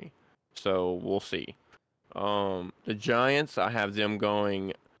Terry. So we'll see. The Giants, I have them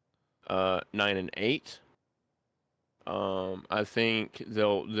going 9-8. I think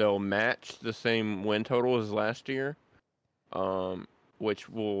they'll match the same win total as last year, which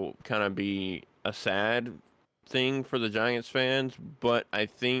will kind of be a sad thing for the Giants fans. But I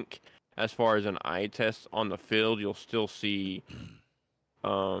think as far as an eye test on the field, you'll still see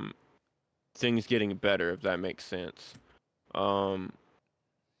things getting better, if that makes sense.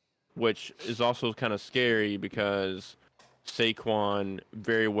 Which is also kind of scary because Saquon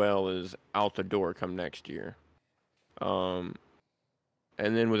very well is out the door come next year. And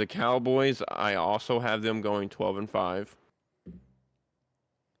then with the Cowboys, I also have them going 12-5.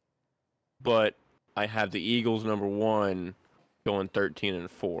 But I have the Eagles number 1 going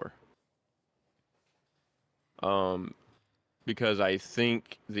 13-4. Because I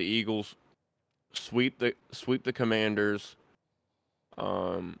think the Eagles sweep the Commanders.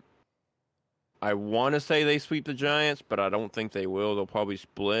 I want to say they sweep the Giants, but I don't think they will. They'll probably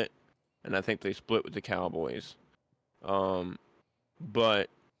split, and I think they split with the Cowboys. But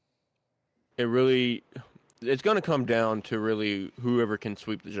it's going to come down to really whoever can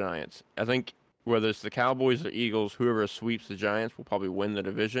sweep the Giants. I think whether it's the Cowboys or Eagles, whoever sweeps the Giants will probably win the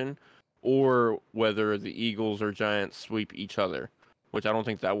division, or whether the Eagles or Giants sweep each other, which I don't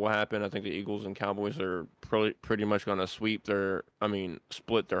think that will happen. I think the Eagles and Cowboys are pretty much going to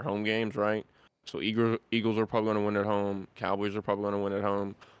split their home games, right? So Eagles are probably going to win at home. Cowboys are probably going to win at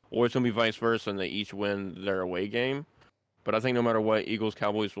home. Or it's going to be vice versa, and they each win their away game. But I think no matter what, Eagles,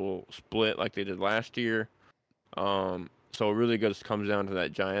 Cowboys will split like they did last year. So it really just comes down to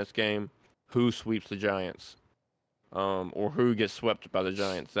that Giants game. Who sweeps the Giants? Or who gets swept by the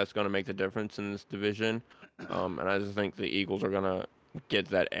Giants? That's going to make the difference in this division. And I just think the Eagles are going to get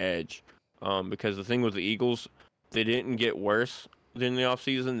that edge. Because the thing with the Eagles, they didn't get worse in the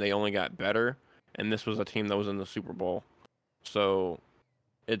offseason. They only got better. And this was a team that was in the Super Bowl. So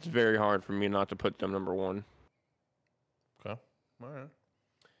it's very hard for me not to put them number 1. Okay.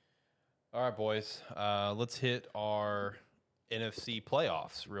 All right, boys. Let's hit our NFC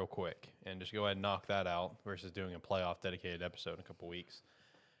playoffs real quick and just go ahead and knock that out versus doing a playoff dedicated episode in a couple weeks.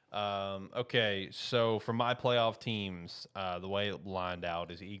 Okay, so for my playoff teams, the way it lined out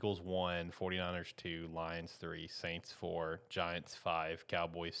is Eagles 1, 49ers 2, Lions 3, Saints 4, Giants 5,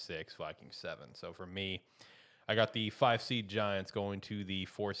 Cowboys 6, Vikings 7. So for me, I got the 5-seed Giants going to the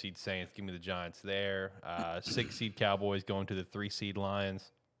 4-seed Saints. Give me the Giants there. 6-seed Cowboys going to the 3-seed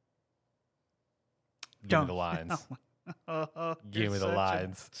Lions. Give me the Lions. Give me the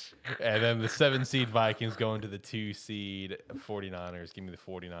Lions. And then the 7-seed Vikings going to the 2-seed 49ers. Give me the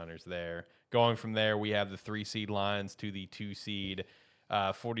 49ers there. Going from there, we have the 3-seed Lions to the 2-seed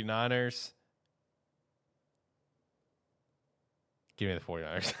 49ers. Give me the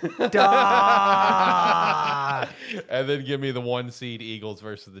 49ers. Duh. And then give me the 1 seed Eagles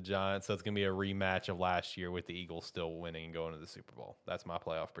versus the Giants. So it's going to be a rematch of last year with the Eagles still winning and going to the Super Bowl. That's my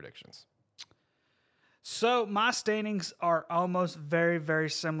playoff predictions. So my standings are almost very,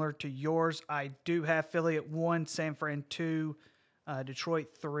 very similar to yours. I do have Philly at 1, San Fran 2, Detroit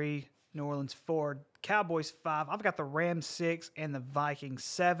 3, New Orleans 4, Cowboys 5. I've got the Rams 6 and the Vikings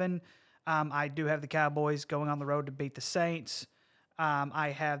 7. I do have the Cowboys going on the road to beat the Saints.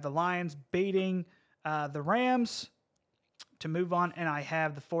 I have the Lions beating the Rams to move on, and I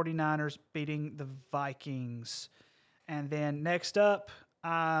have the 49ers beating the Vikings. And then next up,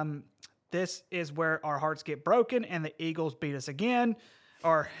 this is where our hearts get broken, and the Eagles beat us again.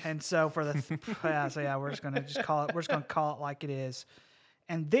 And so for the we're just gonna call it. We're just gonna call it like it is.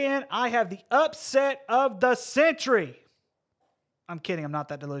 And then I have the upset of the century. I'm kidding. I'm not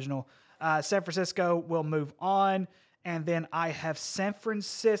that delusional. San Francisco will move on, and then I have San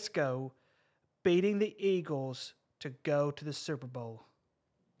Francisco beating the Eagles to go to the Super Bowl.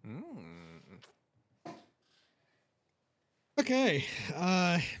 Okay.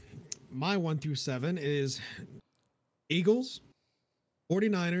 My 1 through 7 is Eagles,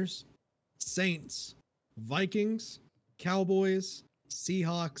 49ers, Saints, Vikings, Cowboys,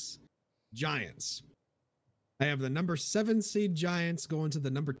 Seahawks, Giants. I have the number 7 seed Giants going to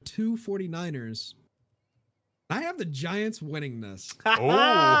the number 2 49ers. I have the Giants winning this.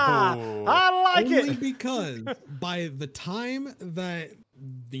 I like Only it. because by the time that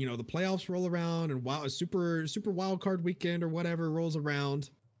the playoffs roll around and super wild card weekend or whatever rolls around,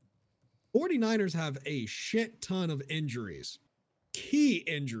 49ers have a shit ton of injuries, key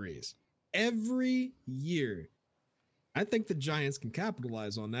injuries every year. I think the Giants can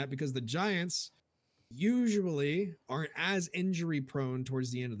capitalize on that because the Giants usually aren't as injury prone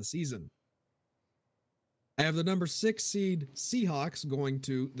towards the end of the season. I have the number 6 seed Seahawks going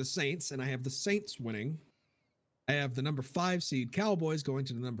to the Saints, and I have the Saints winning. I have the number 5 seed Cowboys going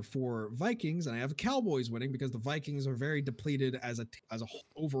to the number 4 Vikings, and I have the Cowboys winning because the Vikings are very depleted as a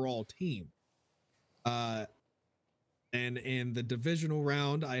overall team. And in the divisional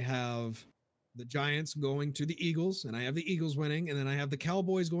round, I have the Giants going to the Eagles, and I have the Eagles winning, and then I have the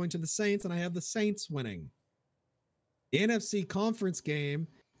Cowboys going to the Saints, and I have the Saints winning. The NFC conference game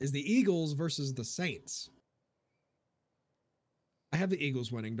is the Eagles versus the Saints. I have the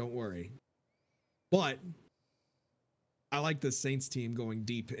Eagles winning, don't worry. But I like the Saints team going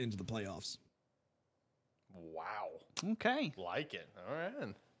deep into the playoffs. Wow. Okay. Like it. All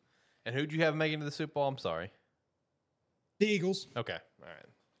right. And who'd you have making to the Super Bowl? I'm sorry. The Eagles. Okay. All right.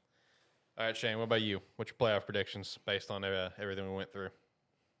 All right, Shane, what about you? What's your playoff predictions based on everything we went through?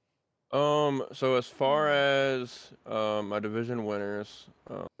 So as far as my division winners,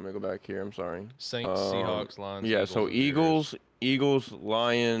 let me go back here. I'm sorry. Saints, Seahawks, Lions. Yeah, Eagles, so and Bears. Eagles,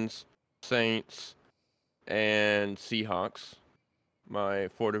 Lions, Saints, and Seahawks. My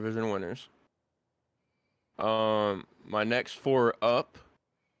 4 division winners. My next 4 up,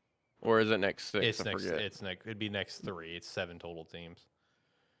 or is it next 6? It's I next. forget. It's next. It'd be next 3. It's 7 total teams.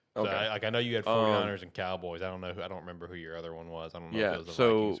 So Okay. I know you had 49ers and Cowboys. I don't know. I don't remember who your other one was. I don't know if Yeah, it was the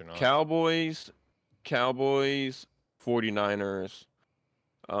so Vikings or not. Cowboys, 49ers,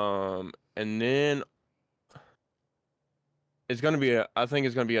 and then it's gonna be I think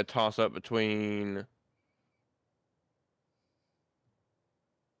it's gonna be a toss up between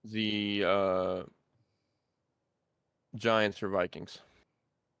the Giants or Vikings.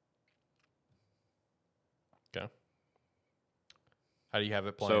 Okay. How do you have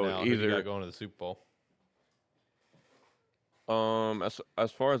it playing out? Who do you got going to the Super Bowl?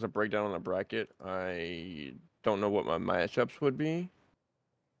 As far as a breakdown on the bracket, I don't know what my matchups would be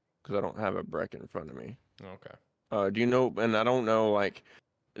because I don't have a bracket in front of me. Okay. Do you know? And I don't know. Like,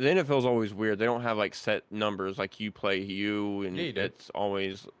 the NFL's always weird. They don't have like set numbers. Like you play and Yeah, you do. it's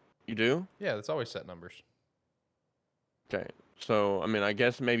always you do. Yeah, that's always set numbers. Okay. So, I mean, I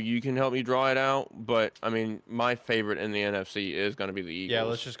guess maybe you can help me draw it out, but I mean, my favorite in the NFC is going to be the Eagles. Yeah,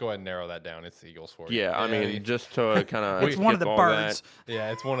 let's just go ahead and narrow that down. It's the Eagles for you. Yeah, I mean, just to kind of It's one of the birds.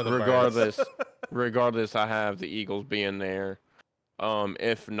 Yeah, it's one of the regardless, birds. regardless, I have the Eagles being there.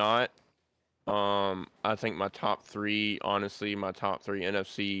 If not, I think my top 3, honestly, my top 3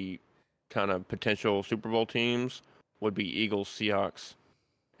 NFC kind of potential Super Bowl teams would be Eagles, Seahawks,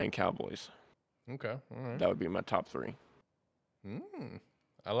 and Cowboys. Okay, all right. That would be my top 3.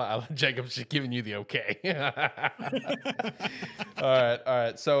 I like Jacob's just giving you the okay. All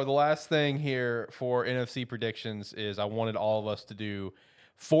right. So the last thing here for NFC predictions is I wanted all of us to do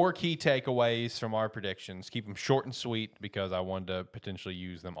 4 key takeaways from our predictions. Keep them short and sweet because I wanted to potentially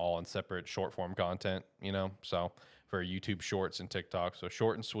use them all in separate short form content, So for YouTube Shorts and TikTok. So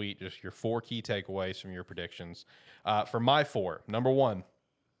short and sweet, just your 4 key takeaways from your predictions. For my 4, number 1,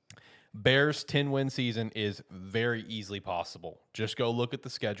 Bears 10-win season is very easily possible. Just go look at the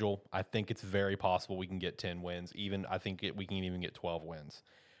schedule. I think it's very possible we can get 10 wins. I think we can even get 12 wins.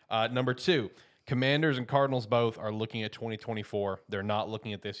 Number 2, Commanders and Cardinals both are looking at 2024. They're not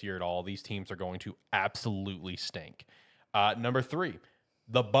looking at this year at all. These teams are going to absolutely stink. Number 3,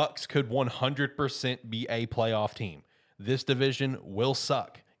 the Bucs could 100% be a playoff team. This division will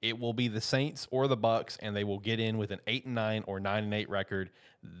suck. It will be the Saints or the Bucs, and they will get in with an 8-9 or 9-8 record.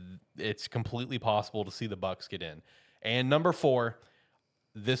 It's completely possible to see the Bucs get in. And number 4,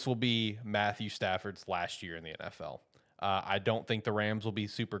 this will be Matthew Stafford's last year in the NFL. I don't think the Rams will be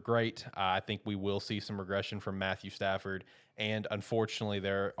super great. I think we will see some regression from Matthew Stafford. And unfortunately,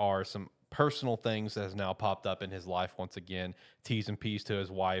 there are some personal things that has now popped up in his life once again. T's and P's to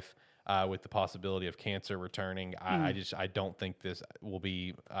his wife with the possibility of cancer returning. I don't think this will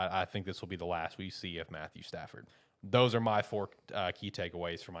be. I think this will be the last we see of Matthew Stafford. Those are my 4 key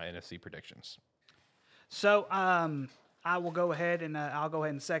takeaways for my NFC predictions. So I will go ahead and I'll go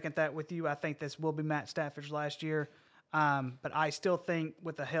ahead and second that with you. I think this will be Matt Stafford's last year. But I still think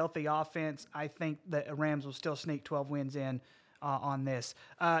with a healthy offense, I think that the Rams will still sneak 12 wins in on this.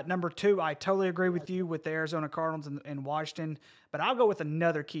 Number 2, I totally agree with you with the Arizona Cardinals and Washington, but I'll go with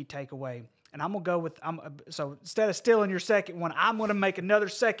another key takeaway. And I'm going to go with so instead of stealing your second one, I'm going to make another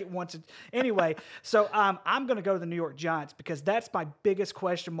second one. Anyway, so I'm going to go to the New York Giants because that's my biggest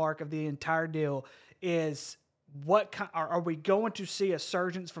question mark of the entire deal is what are we going to see a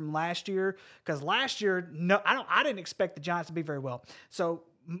surgence from last year? Because last year, no, I didn't expect the Giants to be very well. So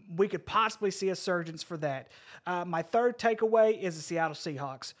we could possibly see a surgence for that. My third takeaway is the Seattle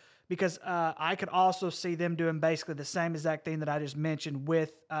Seahawks because I could also see them doing basically the same exact thing that I just mentioned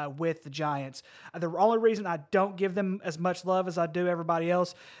with the Giants. The only reason I don't give them as much love as I do everybody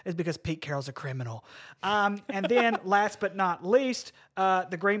else is because Pete Carroll's a criminal. And then last but not least,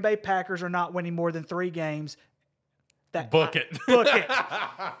 the Green Bay Packers are not winning more than 3 games. Book it. Book it.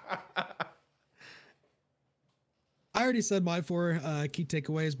 I already said my 4 key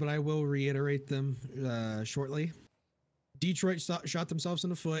takeaways, but I will reiterate them shortly. Detroit shot themselves in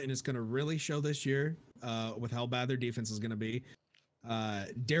the foot, and it's going to really show this year with how bad their defense is going to be.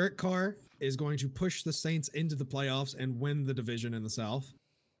 Derek Carr is going to push the Saints into the playoffs and win the division in the South.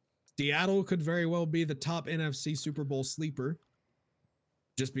 Seattle could very well be the top NFC Super Bowl sleeper,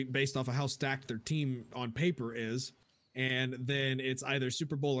 just based off of how stacked their team on paper is. And then it's either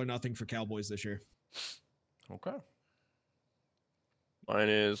Super Bowl or nothing for Cowboys this year. Okay. Mine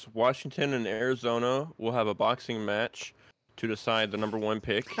is Washington and Arizona will have a boxing match to decide the number 1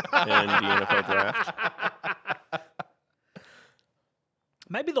 pick in the NFL draft.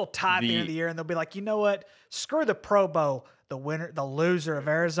 Maybe they'll tie at the end of the year and they'll be like, you know what? Screw the Pro Bowl. The loser of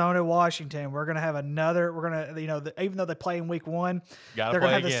Arizona, Washington. We're gonna have another. We're gonna, even though they play in week 1, they got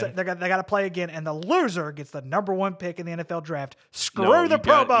to play again, and the loser gets the number 1 pick in the NFL draft. Screw the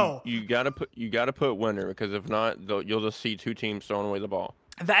Pro Bowl. You gotta put winner because if not, you'll just see 2 teams throwing away the ball.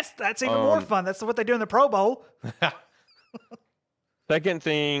 That's even more fun. That's what they do in the Pro Bowl. Second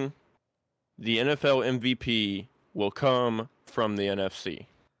thing, the NFL MVP will come from the NFC.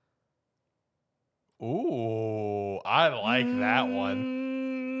 Ooh, I like that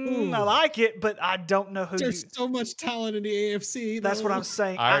one. I like it, but I don't know who. There's so much talent in the AFC. That's what I'm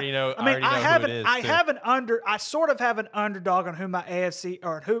saying. I already know. I sort of have an underdog on who my AFC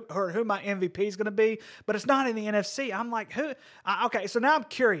or who my MVP is going to be, but it's not in the NFC. I'm like, who? Okay, so now I'm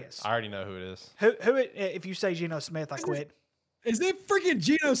curious. I already know who it is. If you say Geno Smith, I quit. Is it freaking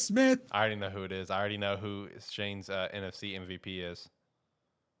Geno Smith? I already know who it is. I already know who Shane's NFC MVP is.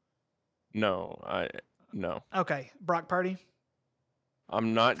 No. Okay, Brock Purdy.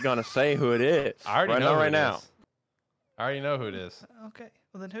 I'm not gonna say who it is. I already know right now. I already know who it is. Okay,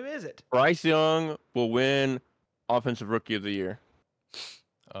 well then who is it? Bryce Young will win Offensive Rookie of the Year.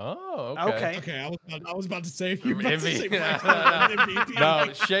 Oh, okay. Okay, I was about to say you were about to say MVP.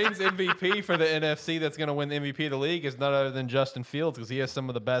 No, Shane's MVP for the NFC that's going to win the MVP of the league is none other than Justin Fields because he has some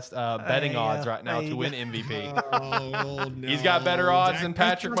of the best betting odds right now to win MVP. Oh, no. He's got better odds than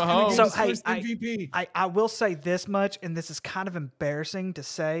Patrick Mahomes. So, I will say this much, and this is kind of embarrassing to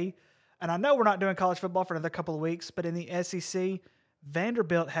say, and I know we're not doing college football for another couple of weeks, but in the SEC,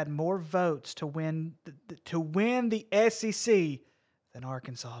 Vanderbilt had more votes to win the SEC than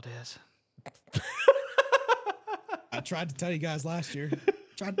Arkansas does. I tried to tell you guys last year.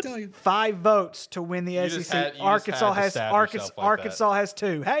 Tried to tell you. 5 votes to win the SEC. Arkansas has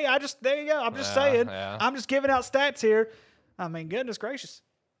 2. Hey, there you go. I'm just saying. Yeah. I'm just giving out stats here. I mean, goodness gracious.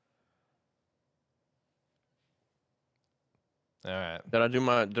 All right. Did I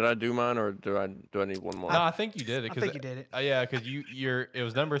do mine, or do I need one more? No, I think you did it. I think you did it. Yeah, because it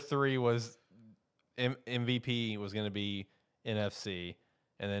was number 3 was MVP was going to be NFC,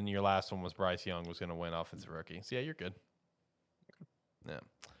 and then your last one was Bryce Young was going to win Offensive Rookie. So yeah, you're good. Yeah.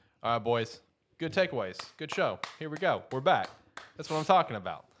 All right, boys. Good takeaways. Good show. Here we go. We're back. That's what I'm talking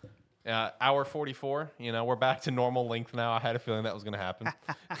about. Hour 44. We're back to normal length now. I had a feeling that was going to happen.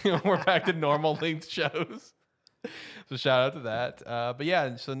 We're back to normal length shows. So shout out to that. But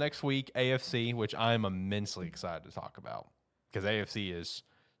yeah, so next week, AFC, which I'm immensely excited to talk about because AFC is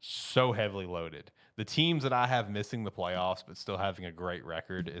so heavily loaded. The teams that I have missing the playoffs but still having a great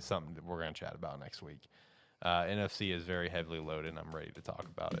record is something that we're going to chat about next week. NFC is very heavily loaded, and I'm ready to talk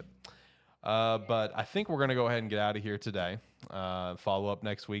about it. But I think we're going to go ahead and get out of here today. Follow up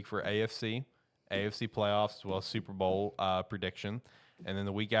next week for AFC playoffs, as well as Super Bowl prediction. And then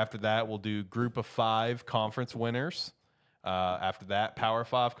the week after that, we'll do Group of 5 conference winners. After that, Power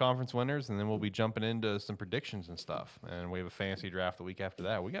 5 conference winners. And then we'll be jumping into some predictions and stuff. And we have a fantasy draft the week after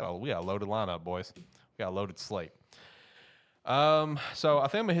that. We got a loaded lineup, boys. We got a loaded slate. So I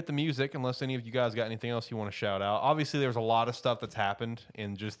think I'm gonna hit the music unless any of you guys got anything else you want to shout out. Obviously, there's a lot of stuff that's happened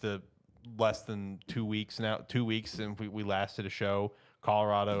in just the less than 2 weeks now. 2 weeks since we last did a show.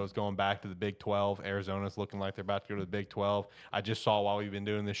 Colorado is going back to the Big 12. Arizona's looking like they're about to go to the Big 12. I just saw while we've been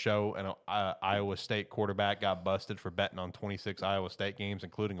doing this show, an Iowa State quarterback got busted for betting on 26 Iowa State games,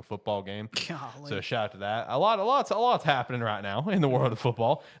 including a football game. Golly. So shout out to that. A lot's happening right now in the world of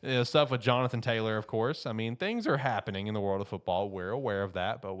football. Stuff with Jonathan Taylor, of course. I mean, things are happening in the world of football. We're aware of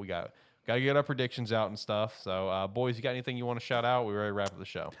that, but we got to get our predictions out and stuff. So, boys, you got anything you want to shout out? We're ready to wrap up the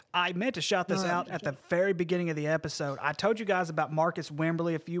show. I meant to shout this out at the very beginning of the episode. I told you guys about Marcus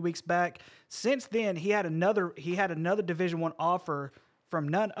Wimberly a few weeks back. Since then, he had another Division I offer from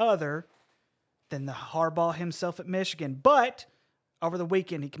none other than the Harbaugh himself at Michigan. But over the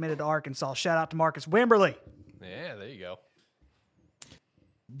weekend, he committed to Arkansas. Shout out to Marcus Wimberly. Yeah, there you go.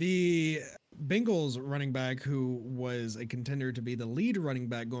 The Bengals running back, who was a contender to be the lead running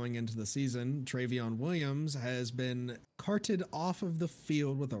back going into the season, Travion Williams, has been carted off of the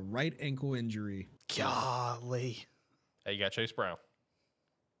field with a right ankle injury. Golly. Hey, you got Chase Brown.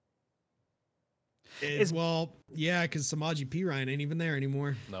 Well, yeah, because Samaje Perine ain't even there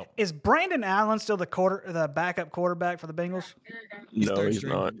anymore. Nope. Is Brandon Allen still the backup quarterback for the Bengals? No, he's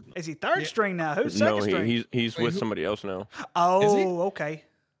not. Is he third string now? Who's second string? No, he's with somebody else now. Oh, okay.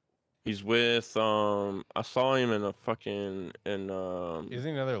 He's with I saw him in a fucking Is he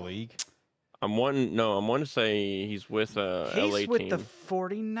in another league? I'm wanting to say he's with a LA He's with team. the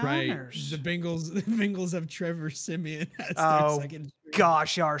 49ers. Right. The Bengals have Trevor Siemian as Oh, their second string.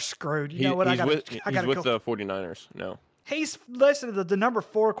 gosh, you're screwed. You know what? He's I with gotta the 49ers. No. He's listen to the number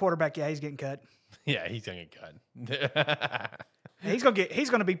 4 quarterback. Yeah, he's getting cut. Yeah, he's gonna get cut.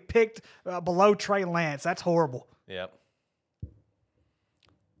 He's gonna be picked below Trey Lance. That's horrible. Yep.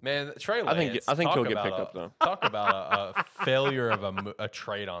 Man, Trey Lance. I think he'll get picked up though. Talk about a failure of a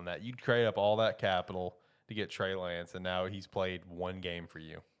trade on that. You trade up all that capital to get Trey Lance, and now he's played 1 game for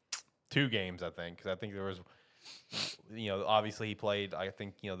you, 2 games, I think, because I think there was, obviously he played. I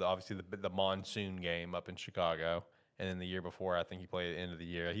think obviously the monsoon game up in Chicago, and then the year before, I think he played at the end of the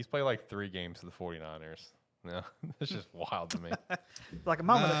year. He's played like 3 games for the 49ers. No, it's just wild to me. Like a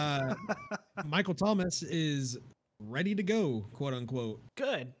moment. Michael Thomas is ready to go, quote unquote.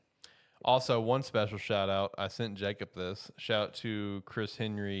 Good. Also, one special shout out. I sent Jacob this. Shout out to Chris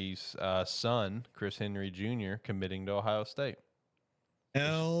Henry's son, Chris Henry Jr., committing to Ohio State.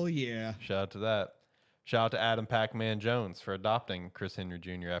 Hell yeah. Shout out to that. Shout out to Adam Pac-Man Jones for adopting Chris Henry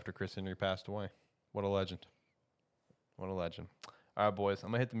Jr. after Chris Henry passed away. What a legend. What a legend. All right, boys.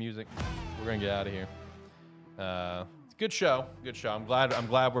 I'm going to hit the music. We're going to get out of here. Good show. Good show. I'm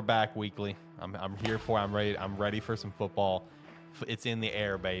glad we're back weekly. I'm here for it. I'm ready for some football. It's in the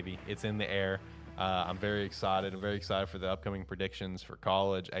air, baby. It's in the air. I'm very excited. I'm very excited for the upcoming predictions for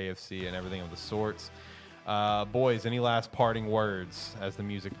college, AFC, and everything of the sorts. Boys, any last parting words as the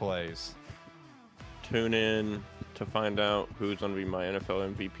music plays? Tune in to find out who's going to be my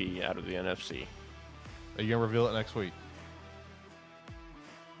NFL MVP out of the NFC. Are you going to reveal it next week?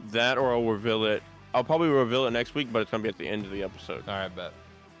 That, or I'll reveal it. I'll probably reveal it next week, but it's going to be at the end of the episode. All right, bet.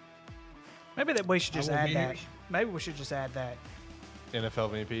 Maybe we should just add that. Maybe we should just add that.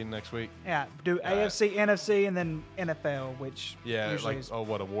 NFL MVP next week? Yeah, do AFC, NFC, and then NFL, which usually is...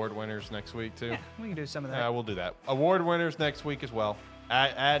 award winners next week too? Yeah, we can do some of that. Yeah, we'll do that. Award winners next week as well.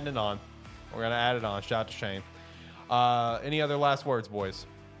 Adding it on. We're going to add it on. Shout out to Shane. Any other last words, boys?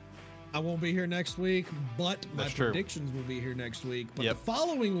 I won't be here next week, but my predictions will be here next week. But the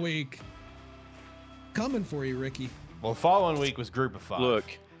following week, coming for you, Ricky. Well, the following week was Group of 5. Look,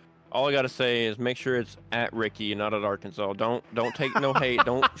 all I gotta say is make sure it's at Ricky and not at Arkansas. Don't take no hate.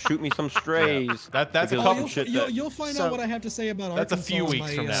 Don't shoot me some strays. That's a because couple of shit that- You'll find So- out what I have to say about That's a Arkansas. few in weeks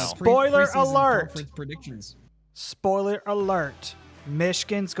my, from now. Spoiler preseason alert. conference predictions. Spoiler alert.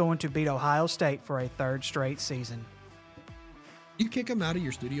 Michigan's going to beat Ohio State for a 3rd straight season. You kick him out of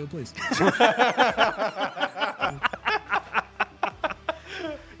your studio, please.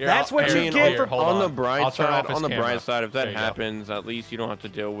 That's what you get for- on the bright I'll turn off side. his On the camera. bright side, if There that you go. happens, at least you don't have to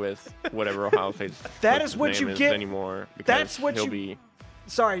deal with whatever Ohio State's That what's is what his you name is get- anymore. Because that's what he'll you- be.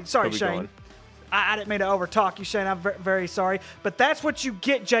 Sorry, he'll be Shane. gone. I didn't mean to overtalk you, Shane. I'm very sorry. But that's what you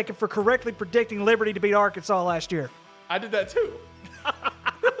get, Jacob, for correctly predicting Liberty to beat Arkansas last year. I did that too.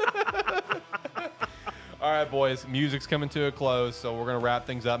 All right, boys. Music's coming to a close, so we're gonna wrap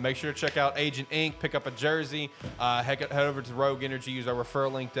things up. Make sure to check out Agent Inc. Pick up a jersey. Head over to Rogue Energy. Use our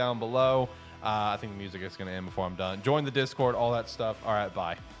referral link down below. I think the music is gonna end before I'm done. Join the Discord. All that stuff. All right,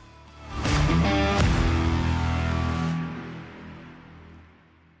 bye.